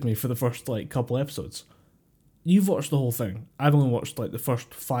fucked with me for the first like couple episodes. You've watched the whole thing. I've only watched like the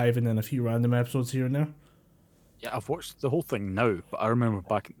first 5 and then a few random episodes here and there. Yeah, I've watched the whole thing now, but I remember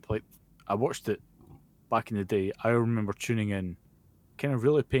I watched it back in the day. I remember tuning in, kind of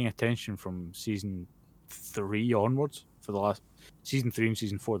really paying attention from season 3 onwards for the last season 3 and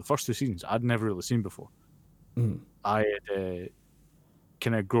season 4. The first 2 seasons I'd never really seen before. I had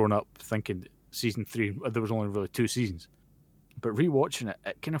kind of grown up thinking season 3 there was only really 2 seasons. But rewatching it,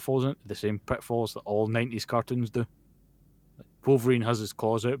 it kind of falls into the same pitfalls that all 90s cartoons do. Like Wolverine has his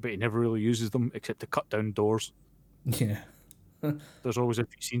claws out, but he never really uses them except to cut down doors. Yeah. There's always a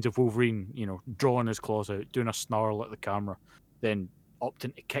few scenes of Wolverine, drawing his claws out, doing a snarl at the camera, then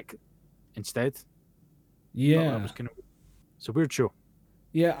opting to kick instead. Yeah. That was kind of... It's a weird show.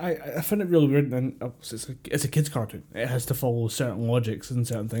 Yeah, I find it really weird. And it's a kid's cartoon. It has to follow certain logics and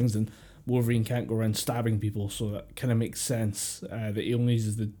certain things, and Wolverine can't go around stabbing people, so that kind of makes sense that he only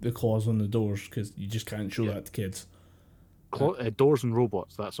uses the claws on the doors, because you just can't show that to kids. Doors and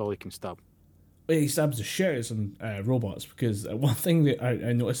robots, that's all he can stab. He stabs the shit out of some robots, because one thing that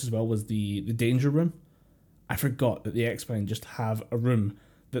I noticed as well was the danger room. I forgot that the X-Men just have a room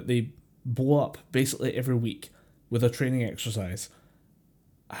that they blow up basically every week with a training exercise,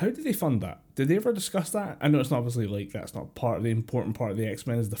 How did they fund that? Did they ever discuss that? I know it's not obviously like that's not part of the important part of the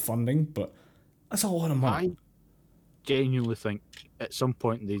X-Men is the funding, but that's a lot of money. I genuinely think at some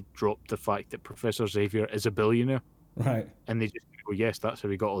point they dropped the fact that Professor Xavier is a billionaire, Right. and they just go, yes, that's how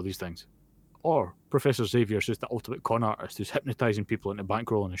we got all these things. Or Professor Xavier is just the ultimate con artist who's hypnotizing people into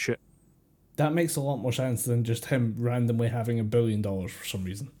bankrolling and shit. That makes a lot more sense than just him randomly having $1 billion for some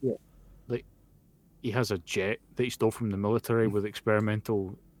reason. Yeah. Like, he has a jet that he stole from the military with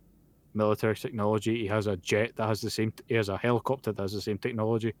experimental military technology. He has a jet that has the same. He has a helicopter that has the same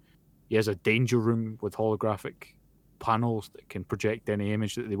technology. He has a danger room with holographic panels that can project any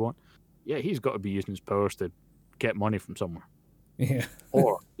image that they want. Yeah, he's got to be using his powers to get money from somewhere. Yeah.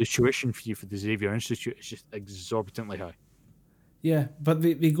 Or the tuition fee for the Xavier Institute is just exorbitantly high. Yeah, but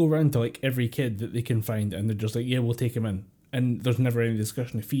they go around to like every kid that they can find and they're just like, yeah, we'll take him in. And there's never any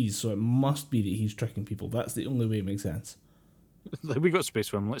discussion of fees, so it must be that he's tricking people. That's the only way it makes sense. Like, we got space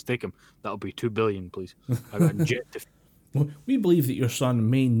for him. Let's take him. That'll be $2 billion, please. I got a jet to. We believe that your son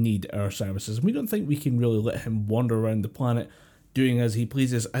may need our services, and we don't think we can really let him wander around the planet doing as he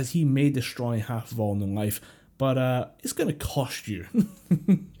pleases, as he may destroy half of all in life. But it's going to cost you.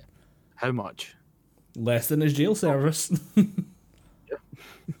 How much? Less than his jail service.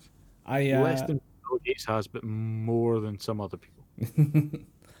 Less than Bill Gates has, but more than some other people.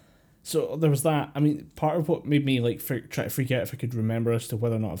 So there was that. I mean, part of what made me like try to freak out if I could remember as to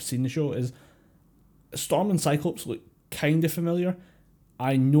whether or not I've seen the show is Storm and Cyclops look kind of familiar.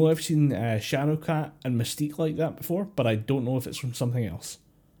 I know I've seen Shadowcat and Mystique like that before, but I don't know if it's from something else.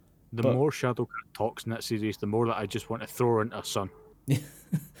 The more Shadowcat talks in that series, the more that I just want to throw her into a sun.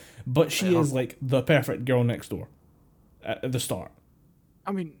 But she is like the perfect girl next door at the start.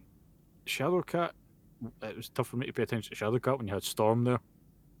 I mean, Shadowcat, it was tough for me to pay attention to Shadowcat when you had Storm there.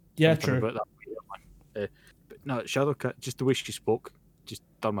 Yeah, Something true. about that. But no, Shadowcat, just the way she spoke, just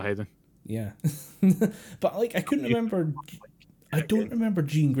turned my head in. Yeah. But like I couldn't remember. I don't remember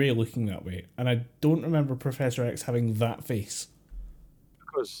Jean Grey looking that way, and I don't remember Professor X having that face.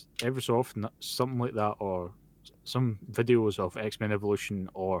 Because every so often, something like that, or some videos of X-Men Evolution,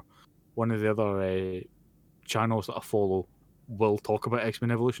 or one of the other channels that I follow will talk about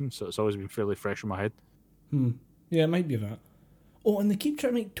X-Men Evolution, so it's always been fairly fresh in my head. Yeah, it might be that. Oh, and they keep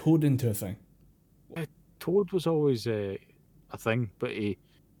trying to make Toad into a thing. Toad was always a thing, but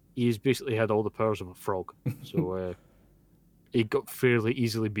he's basically had all the powers of a frog, so he got fairly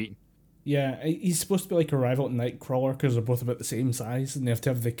easily beaten. Yeah, he's supposed to be like a rival to Nightcrawler because they're both about the same size, and they have to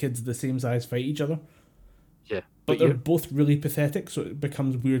have the kids the same size fight each other. Yeah, but they're both really pathetic, so it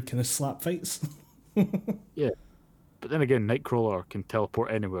becomes weird kind of slap fights. Yeah, but then again, Nightcrawler can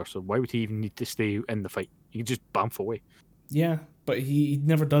teleport anywhere, so why would he even need to stay in the fight? He can just bamf away. Yeah, but he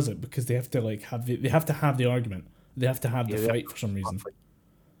never does it because they have to like they have to have the argument. They have to have the fight for some reason.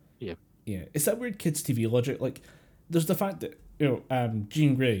 Yeah, yeah. It's that weird kids' TV logic. Like, there's the fact that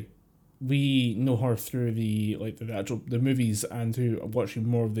Jean Grey, we know her through the movies and through watching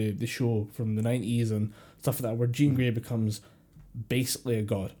more of the show from the 90s and stuff like that, where Jean Grey becomes basically a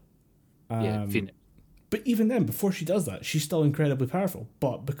god. Phoenix. But even then, before she does that, she's still incredibly powerful.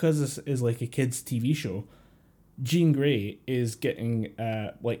 But because this is like a kids' TV show, Jean Grey is getting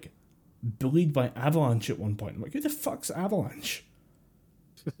bullied by Avalanche at one point. I'm like, who the fuck's Avalanche?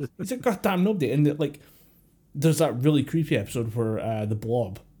 He's a goddamn nobody. And there's that really creepy episode where the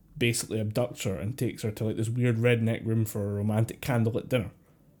Blob basically abducts her and takes her to like this weird redneck room for a romantic candlelit dinner.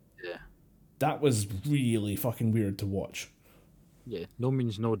 Yeah. That was really fucking weird to watch. Yeah, no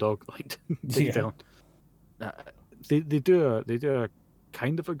means no dog. Like they do a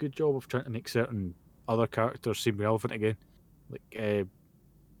kind of a good job of trying to make certain other characters seem relevant again. Like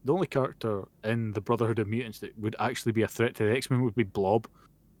the only character in the Brotherhood of Mutants that would actually be a threat to the X-Men would be Blob,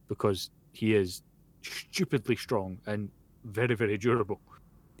 because he is stupidly strong and very, very durable.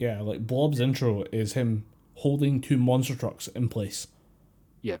 Yeah, like Blob's intro is him holding 2 monster trucks in place.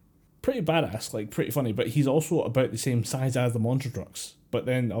 Yeah. Pretty badass, like pretty funny, but he's also about the same size as the monster trucks. But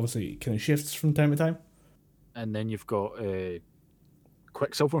then obviously it kind of shifts from time to time. And then you've got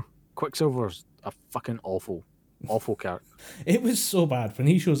Quicksilver. Quicksilver's a fucking awful character. It was so bad when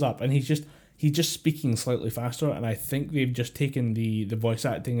he shows up and he's just speaking slightly faster, and I think they've just taken the voice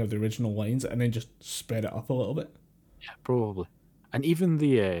acting of the original lines and then just sped it up a little bit. Yeah, probably. And even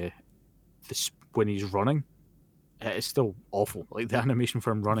the when he's running, it's still awful. Like, the animation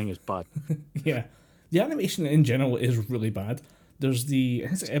for him running is bad. Yeah, the animation in general is really bad. There's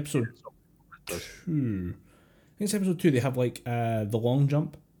episode 2. I think it's episode 2. They have like the long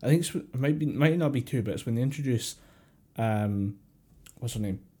jump. I think it might not be 2, but it's when they introduce what's her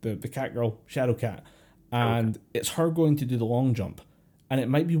name, the cat girl, Shadowcat, and it's her going to do the long jump, and it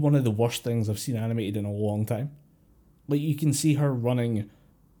might be one of the worst things I've seen animated in a long time. Like, you can see her running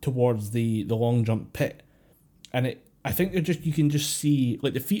towards the long jump pit, and I think you can just see,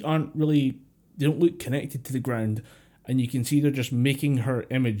 like, the feet aren't really, they don't look connected to the ground, and you can see they're just making her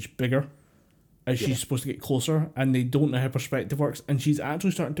image bigger as she's supposed to get closer, and they don't know how perspective works, and she's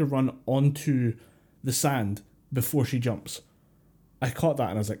actually starting to run onto the sand before she jumps. I caught that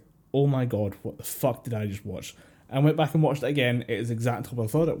and I was like, oh my god, what the fuck did I just watch? I went back and watched it again. It is exactly what I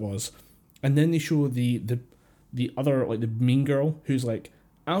thought it was. And then they show the other, like, the mean girl who's like,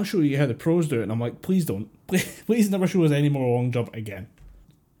 I'll show you how the pros do it. And I'm like, please don't. Please never show us any more long jump again.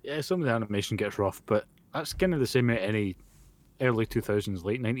 Yeah, some of the animation gets rough, but that's kind of the same at any early 2000s,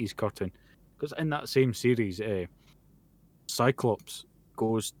 late 90s cartoon. Because in that same series, Cyclops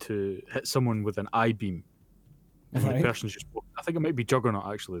goes to hit someone with an I-beam. And the person's just, I think it might be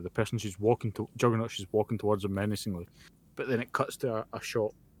Juggernaut actually. The person she's walking towards him menacingly. But then it cuts to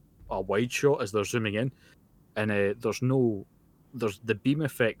a wide shot as they're zooming in. And there's the beam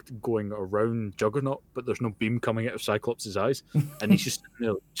effect going around Juggernaut, but there's no beam coming out of Cyclops' eyes. And he's just sitting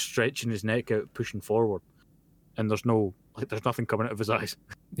there, stretching his neck out, pushing forward. And there's nothing coming out of his eyes.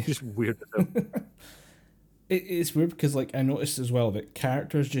 It's just weird as hell. It's weird because, like, I noticed as well that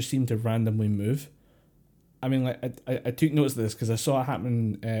characters just seem to randomly move. I mean, like, I took notice of this because I saw it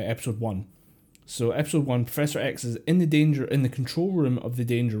happen in episode 1. So episode 1, Professor X is in the control room of the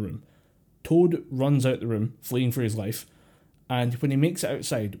danger room. Toad runs out the room, fleeing for his life, and when he makes it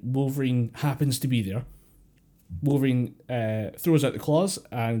outside, Wolverine happens to be there. Wolverine throws out the claws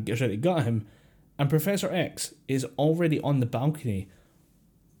and gets ready to gut him, and Professor X is already on the balcony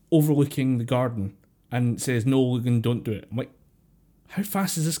overlooking the garden and says, no, Logan, don't do it. I'm like, how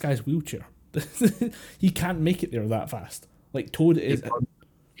fast is this guy's wheelchair? He can't make it there that fast. Like, Toad is...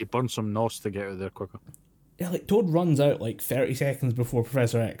 He burned some NOS to get out of there quicker. Yeah, like, Toad runs out like 30 seconds before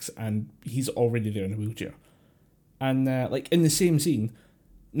Professor X, and he's already there in a wheelchair. And, like, in the same scene,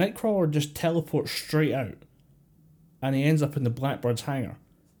 Nightcrawler just teleports straight out, and he ends up in the Blackbird's hangar.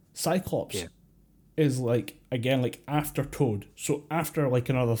 Cyclops is, like, again, like, after Toad. So after, like,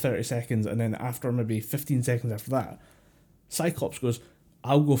 another 30 seconds, and then after maybe 15 seconds after that, Cyclops goes,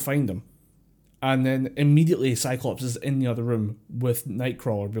 I'll go find him. And then immediately Cyclops is in the other room with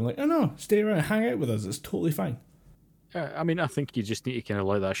Nightcrawler being like, oh no, stay around, hang out with us, it's totally fine. I mean, I think you just need to kind of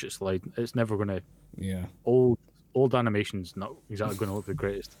let that shit slide. It's never going to... Yeah. Old animation's not exactly going to look the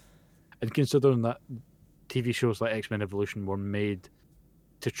greatest. And considering that TV shows like X-Men Evolution were made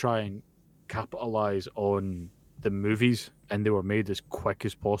to try and capitalise on the movies, and they were made as quick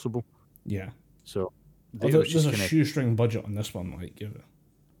as possible. Yeah. So... There's a shoestring budget on this one, like... Yeah.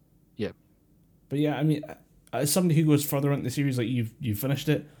 But yeah, I mean, as somebody who goes further into the series, like, you've finished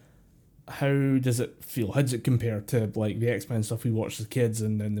it, how does it feel? How does it compare to, like, the X-Men stuff we watched as kids,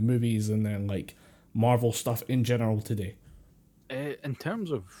 and then the movies, and then, like, Marvel stuff in general today? In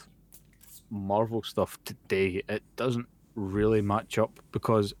terms of Marvel stuff today, it doesn't really match up,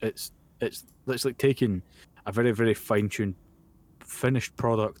 because it's like taking a very, very fine-tuned finished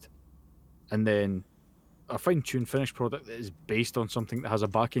product, and then a fine-tuned finished product that is based on something that has a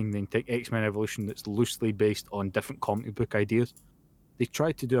backing, then take X-Men Evolution that's loosely based on different comic book ideas. They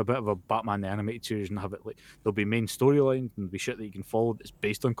tried to do a bit of a Batman the Animated Series and have it like, there'll be main storylines and there'll be shit that you can follow that's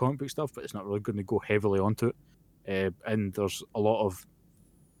based on comic book stuff, but it's not really going to go heavily onto it. And there's a lot of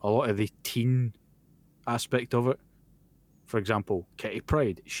the teen aspect of it. For example, Kitty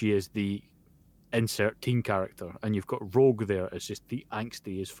Pryde, she is the insert teen character, and you've got Rogue there as just the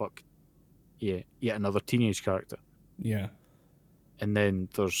angsty as fuck. Yeah, yet another teenage character. Yeah. And then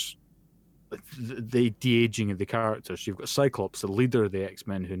there's the de-aging of the characters. You've got Cyclops, the leader of the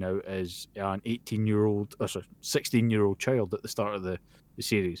X-Men, who now is an 16-year-old child at the start of the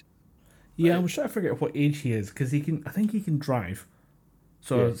series. Yeah, I was trying to figure out what age he is, because I think he can drive.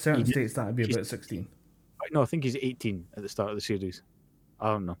 So yeah, certain states that would be about 16. No, I think he's 18 at the start of the series. I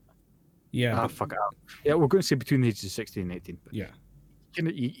don't know. Yeah. Fuck it up. Yeah, we're going to say between the ages of 16 and 18. But yeah.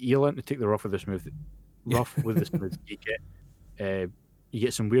 You learn to take the rough with the smooth. You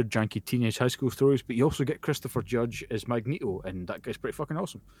get some weird, janky teenage high school stories, but you also get Christopher Judge as Magneto, and that guy's pretty fucking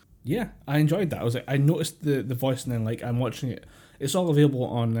awesome. Yeah, I enjoyed that. I noticed the voice, and then, like, I'm watching it. It's all available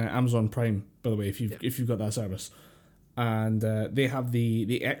on Amazon Prime, by the way, if you've got that service. And they have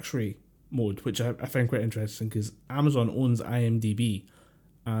the X-ray mode, which I find quite interesting, because Amazon owns IMDb,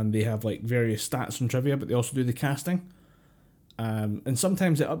 and they have, like, various stats and trivia, but they also do the casting. And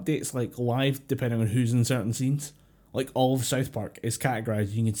sometimes it updates, like, live, depending on who's in certain scenes. Like, all of South Park is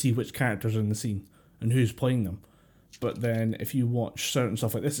categorized. You can see which characters are in the scene and who's playing them. But then if you watch certain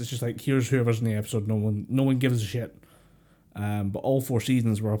stuff like this, it's just like, here's whoever's in the episode. No one gives a shit. But all 4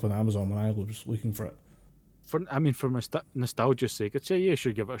 seasons were up on Amazon when I was looking for it. For nostalgia's sake, I'd say you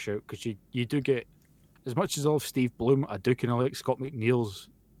should give it a shout because you do get, as much as I love Steve Bloom, I do kind of like Scott McNeil's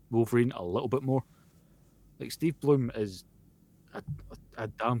Wolverine a little bit more. Like Steve Bloom is a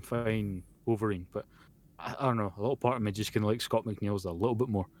damn fine Wolverine, but I don't know. A little part of me just kind of like Scott McNeil's a little bit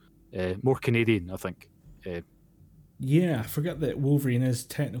more Canadian, I think. Yeah, I forget that Wolverine is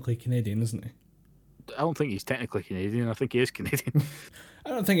technically Canadian, isn't he? I don't think he's technically Canadian. I think he is Canadian. I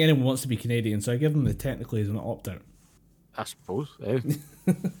don't think anyone wants to be Canadian, so I give them the technically as an opt-out. I suppose.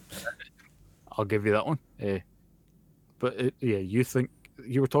 I'll give you that one. But yeah, you think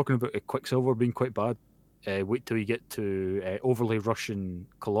you were talking about Quicksilver being quite bad. Wait till you get to overly Russian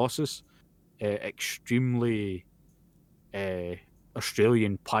Colossus, extremely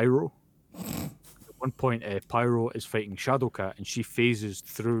Australian Pyro. At one point, Pyro is fighting Shadowcat, and she phases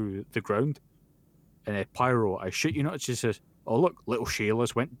through the ground. And Pyro, I shit you not, she says, "Oh look, little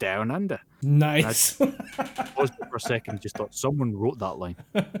Shayla's went down under." Nice. Paused for a second, just thought someone wrote that line.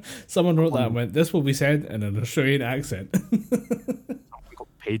 Someone wrote that and went, "This will be said in an Australian accent." Someone got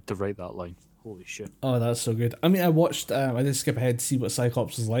paid to write that line. Holy shit. Oh, that's so good. I mean, I watched, I did skip ahead to see what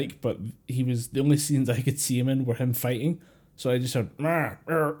Cyclops was like, but he was, the only scenes I could see him in were him fighting. So I just heard,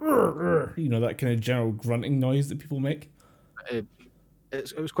 you know, that kind of general grunting noise that people make.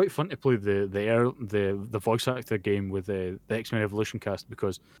 It was quite fun to play the voice actor game with the X-Men Evolution cast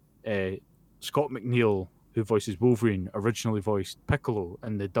because Scott McNeil, who voices Wolverine, originally voiced Piccolo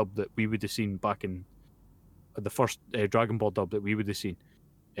in the dub that we would have seen back in the first Dragon Ball dub that we would have seen.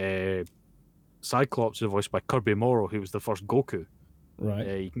 Cyclops is voiced by Kirby Morrow, who was the first Goku. Right.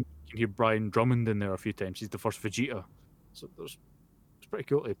 You can hear Brian Drummond in there a few times. He's the first Vegeta. So it's pretty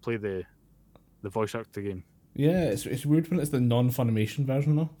cool to play the voice actor game. Yeah, it's weird when it's the non-Funimation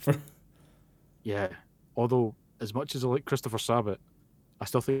version though. Yeah, although as much as I like Christopher Sabat, I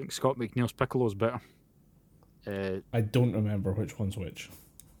still think Scott McNeil's Piccolo is better. I don't remember which one's which.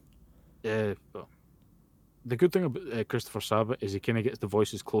 Well, the good thing about Christopher Sabat is he kind of gets the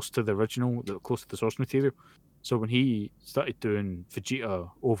voices close to the original, close to the source material. So when he started doing Vegeta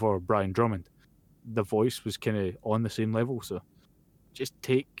over Brian Drummond, the voice was kind of on the same level. So just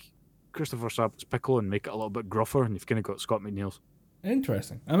take Christopher Sabat's Piccolo and make it a little bit gruffer, and you've kind of got Scott McNeil's.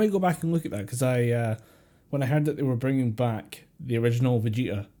 Interesting. I might go back and look at that because when I heard that they were bringing back the original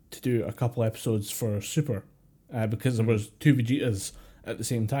Vegeta to do a couple episodes for Super, because there was 2 Vegetas at the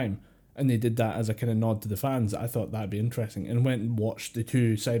same time, and they did that as a kind of nod to the fans, I thought that'd be interesting, and went and watched the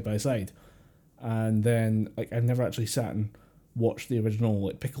 2 side by side, and then I've never actually sat and watched the original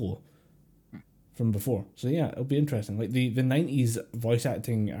Piccolo from before. So yeah, it'll be interesting. The 90s voice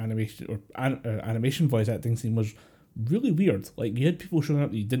acting animation or animation voice acting scene was really weird. You had people showing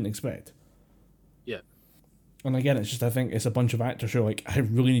up that you didn't expect. Yeah. And again, it's just, I think it's a bunch of actors who are I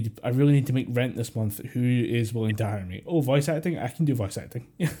really need to make rent this month. Who is willing to hire me? Oh, voice acting? I can do voice acting.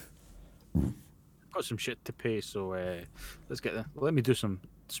 Yeah. Got some shit to pay, so let's get there. Let me do some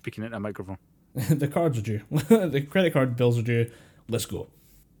speaking into a microphone. The cards are due. The credit card bills are due. Let's go.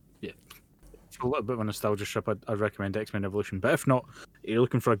 Yeah. For a little bit of a nostalgia trip, I'd recommend X-Men Evolution. But if not, you're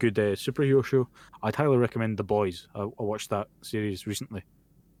looking for a good superhero show, I'd highly recommend The Boys. I watched that series recently.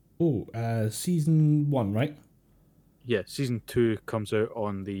 Oh, season 1, right? Yeah, season 2 comes out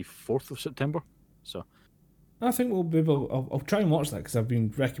on the 4th of September. So I think we'll be able. I'll try and watch that because I've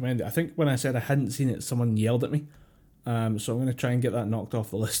been recommended. I think when I said I hadn't seen it, someone yelled at me. So I'm going to try and get that knocked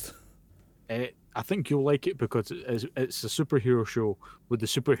off the list. I think you'll like it because it's a superhero show where the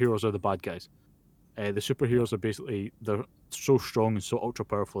superheroes are the bad guys. The superheroes are basically, they're so strong and so ultra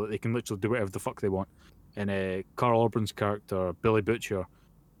powerful that they can literally do whatever the fuck they want. And Carl Urban's character, Billy Butcher,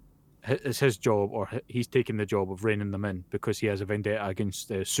 it's his job, or he's taken the job of reining them in because he has a vendetta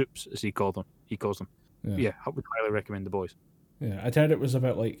against Supes, as he calls them. Yeah, I would highly recommend The Boys. Yeah, I'd heard it was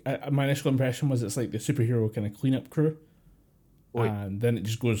about my initial impression was it's like the superhero kind of cleanup crew, and then it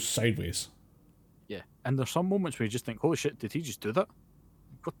just goes sideways. Yeah, and there's some moments where you just think, holy shit, did he just do that?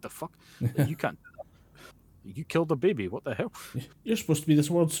 What the fuck? You can't do that. You killed a baby, what the hell? You're supposed to be this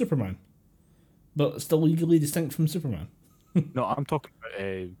world's Superman, but still legally distinct from Superman. No, I'm talking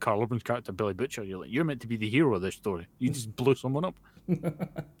about Carl Urban's character, Billy Butcher. You're meant to be the hero of this story. You just blew someone up.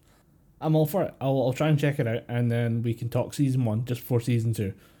 I'm all for it. I'll try and check it out, and then we can talk season 1 just before season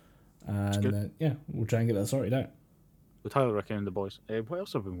 2. And yeah, we'll try and get that sorted out. Would highly recommend The Boys. What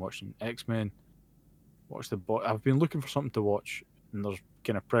else have I been watching? X-Men. I've been looking for something to watch, and there's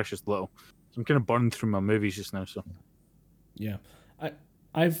kind of precious little. So I'm kind of burning through my movies just now. So yeah,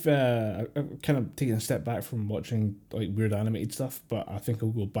 I've kind of taken a step back from watching weird animated stuff, but I think I'll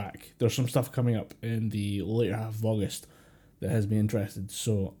go back. There's some stuff coming up in the later half of August that has me interested.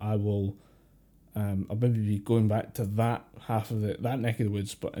 So I'll maybe be going back to that half of that neck of the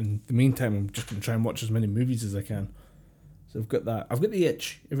woods. But in the meantime, I'm just gonna try and watch as many movies as I can. So I've got the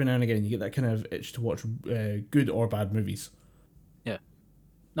itch every now and again. You get that kind of itch to watch good or bad movies. Yeah.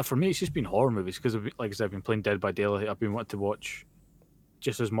 Now for me, it's just been horror movies because, like I said, I've been playing Dead by Daylight. I've been wanting to watch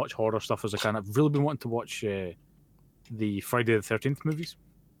just as much horror stuff as I can. I've really been wanting to watch the Friday the 13th movies.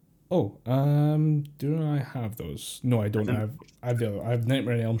 Oh, do I have those? No, I don't. I have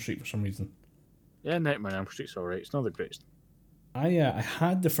Nightmare on Elm Street for some reason. Yeah, Nightmare on Elm Street's alright. It's not the greatest. I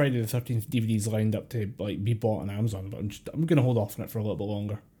had the Friday the 13th DVDs lined up to like be bought on Amazon, but I'm gonna hold off on it for a little bit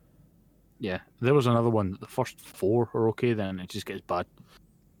longer. Yeah, there was another one. The first 4 are okay, then it just gets bad.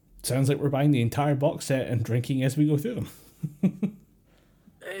 Sounds like we're buying the entire box set and drinking as we go through them.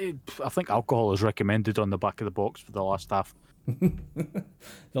 I think alcohol is recommended on the back of the box for the last half.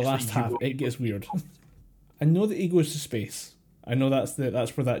 The last half, it gets weird. I know that he goes to space. I know that's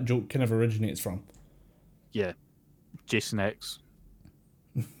where that joke kind of originates from. Yeah, Jason X.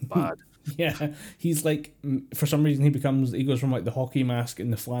 Bad. Yeah, he's like, for some reason he goes from like the hockey mask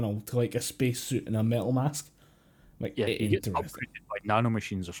and the flannel to like a space suit and a metal mask. Like, yeah, he gets upgraded by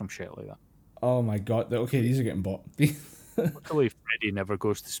nanomachines or some shit like that. Oh my god! Okay, these are getting bought. Luckily, Freddy never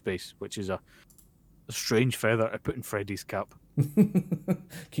goes to space, which is a strange feather to put in Freddy's cap.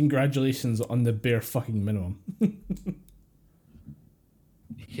 Congratulations on the bare fucking minimum.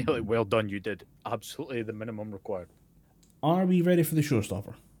 Yeah, like, well done, you did absolutely the minimum required. Are we ready for the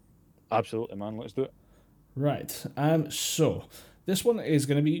showstopper? Absolutely, man. Let's do it. Right. So this one is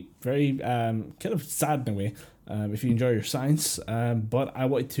going to be very kind of sad in a way, if you enjoy your science. But I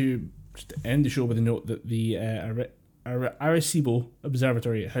wanted to just end the show with a note that the Arecibo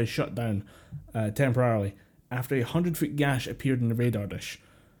Observatory has shut down temporarily after a 100-foot gash appeared in the radar dish.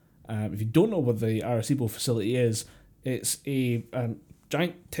 If you don't know what the Arecibo facility is, it's a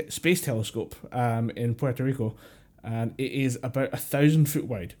giant space telescope in Puerto Rico, and it is about 1,000 foot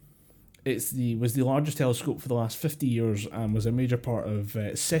wide. Was the largest telescope for the last 50 years and was a major part of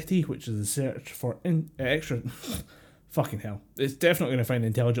SETI, which is the search for extra... Fucking hell. It's definitely going to find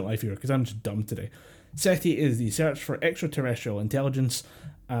intelligent life here because I'm just dumb today. SETI is the search for extraterrestrial intelligence,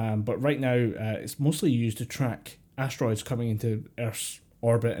 but right now it's mostly used to track asteroids coming into Earth's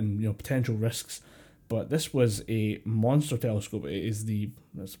orbit and potential risks. But this was a monster telescope. It's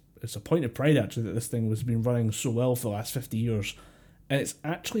a point of pride actually that this thing has been running so well for the last 50 years. And it's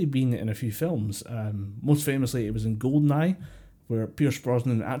actually been in a few films. Most famously, it was in GoldenEye, where Pierce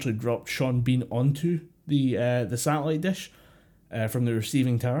Brosnan actually dropped Sean Bean onto the satellite dish from the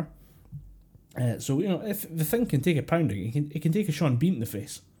receiving tower. So if the thing can take a pounding, it can take a Sean Bean in the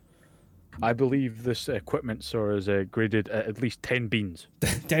face. I believe this equipment, sir, is graded at least 10 beans.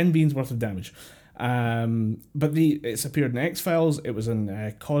 10 beans worth of damage. But it's appeared in X-Files. It was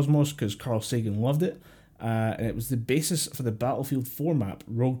in Cosmos because Carl Sagan loved it. And it was the basis for the Battlefield 4 map,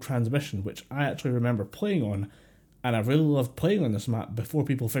 Rogue Transmission, which I actually remember playing on. And I really loved playing on this map before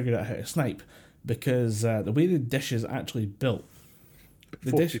people figured out how to snipe, because the way the dish is actually built...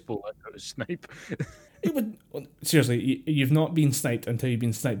 Before people learn how to snipe. It would... Seriously, you've not been sniped until you've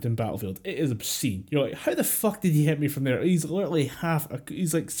been sniped in Battlefield. It is obscene. You're like, how the fuck did he hit me from there? He's literally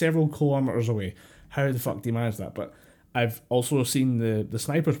he's like several kilometers away. How the fuck did he manage that? But I've also seen the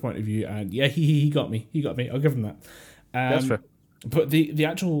sniper's point of view, and yeah, he got me. He got me. I'll give him that. That's fair. But the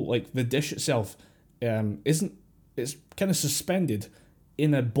actual, like, the dish itself isn't... It's kind of suspended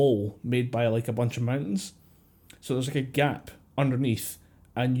in a bowl made by, like, a bunch of mountains. So there's, like, a gap underneath,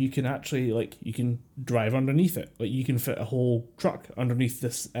 and you can actually, like, you can drive underneath it. Like, you can fit a whole truck underneath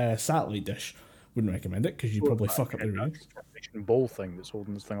this satellite dish. Wouldn't recommend it, because you'd probably fuck up the readings. Bowl thing that's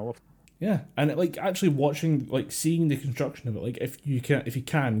holding this thing aloft. Yeah, and it, like, actually watching, like, seeing the construction of it, like, if you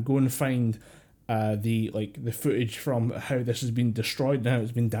can go and find the footage from how this has been destroyed and how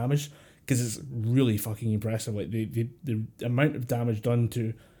it's been damaged, because it's really fucking impressive. Like, the amount of damage done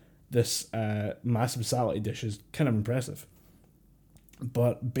to this massive satellite dish is kind of impressive.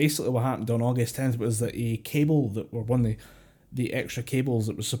 But basically what happened on August 10th was that a cable one of the extra cables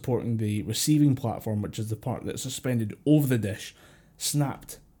that was supporting the receiving platform, which is the part that's suspended over the dish,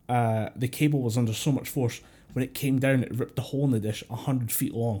 snapped. The cable was under so much force, when it came down, it ripped the hole in the dish 100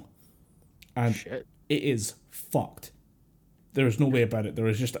 feet long. And Shit. It is fucked. There is no way about it. There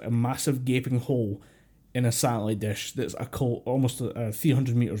is just a massive gaping hole in a satellite dish that's almost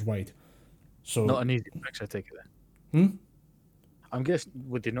 300 meters wide. So not an easy fix, I take it then. Hmm? I'm guessing,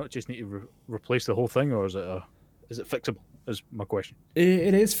 would they not just need to replace the whole thing, or is it fixable? Is my question.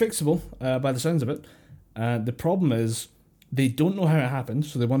 It is fixable, by the sounds of it. The problem is they don't know how it happened,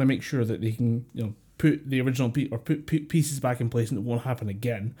 so they want to make sure that they can put the original put pieces back in place and it won't happen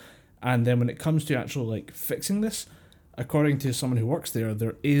again. And then when it comes to actually like fixing this, according to someone who works there,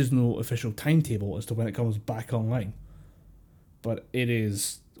 there is no official timetable as to when it comes back online. But it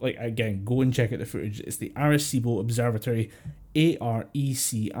is, like, again, go and check out the footage. It's the Arecibo Observatory,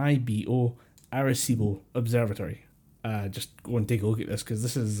 Arecibo Arecibo Observatory. Just go and take a look at this, because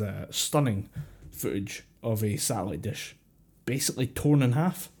this is stunning footage of a satellite dish basically torn in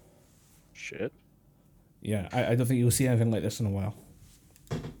half. Shit. Yeah, I don't think you'll see anything like this in a while.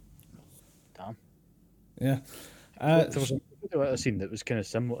 Damn. Yeah. There was a video I seen that was kind of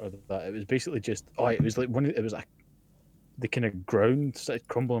similar to that. It was basically just, it was like the kind of ground started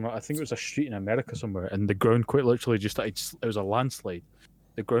crumbling. I think it was a street in America somewhere, and the ground quite literally just started, it was a landslide.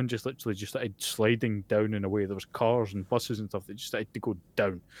 The ground just literally just started sliding down in a way. There was cars and buses and stuff that just started to go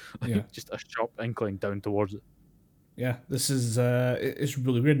down. Yeah. Just a sharp incline down towards it. Yeah, this is it's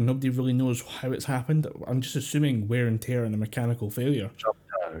really weird. Nobody really knows how it's happened. I'm just assuming wear and tear and a mechanical failure.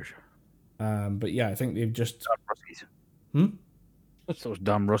 Sabotage. But yeah, I think they've just. Ruskies. Hmm? Those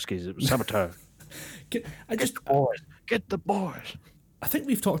damn Ruskies. It was sabotage. Get the boys. I think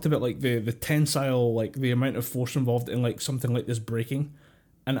we've talked about like the tensile, like the amount of force involved in like something like this breaking,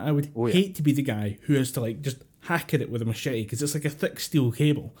 and I would hate to be the guy who has to like just hack at it with a machete, because it's like a thick steel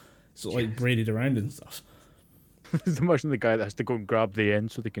cable, so like braided around and stuff. Imagine the guy that has to go and grab the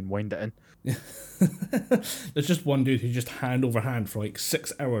end so they can wind it in. There's just one dude who just hand over hand for like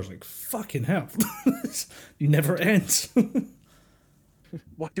 6 hours, like fucking hell. It never ends.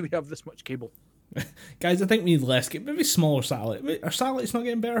 Why do we have this much cable? Guys, I think we need less. Maybe smaller satellite. Are satellites not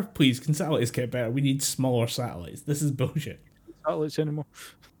getting better? Please, can satellites get better? We need smaller satellites. This is bullshit. Satellites anymore?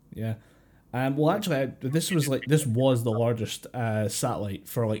 Yeah. Well, actually, this was the largest satellite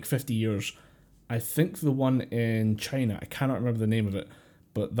for like 50 years. I think the one in China, I cannot remember the name of it,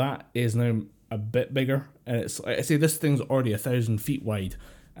 but that is now a bit bigger. And it's, I say this thing's already 1,000 feet wide,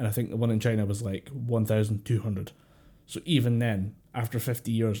 and I think the one in China was like 1,200. So even then, after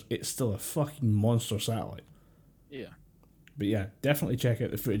 50 years, it's still a fucking monster satellite. Yeah. But yeah, definitely check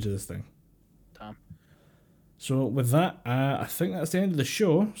out the footage of this thing. Damn. So with that, I think that's the end of the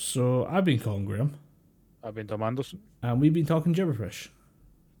show. So I've been Colin Graham. I've been Tom Anderson. And we've been talking gibberish.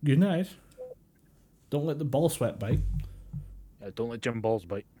 Good night. Don't let the ball sweat bite. Don't let Jim Balls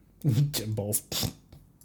bite. Jim Balls.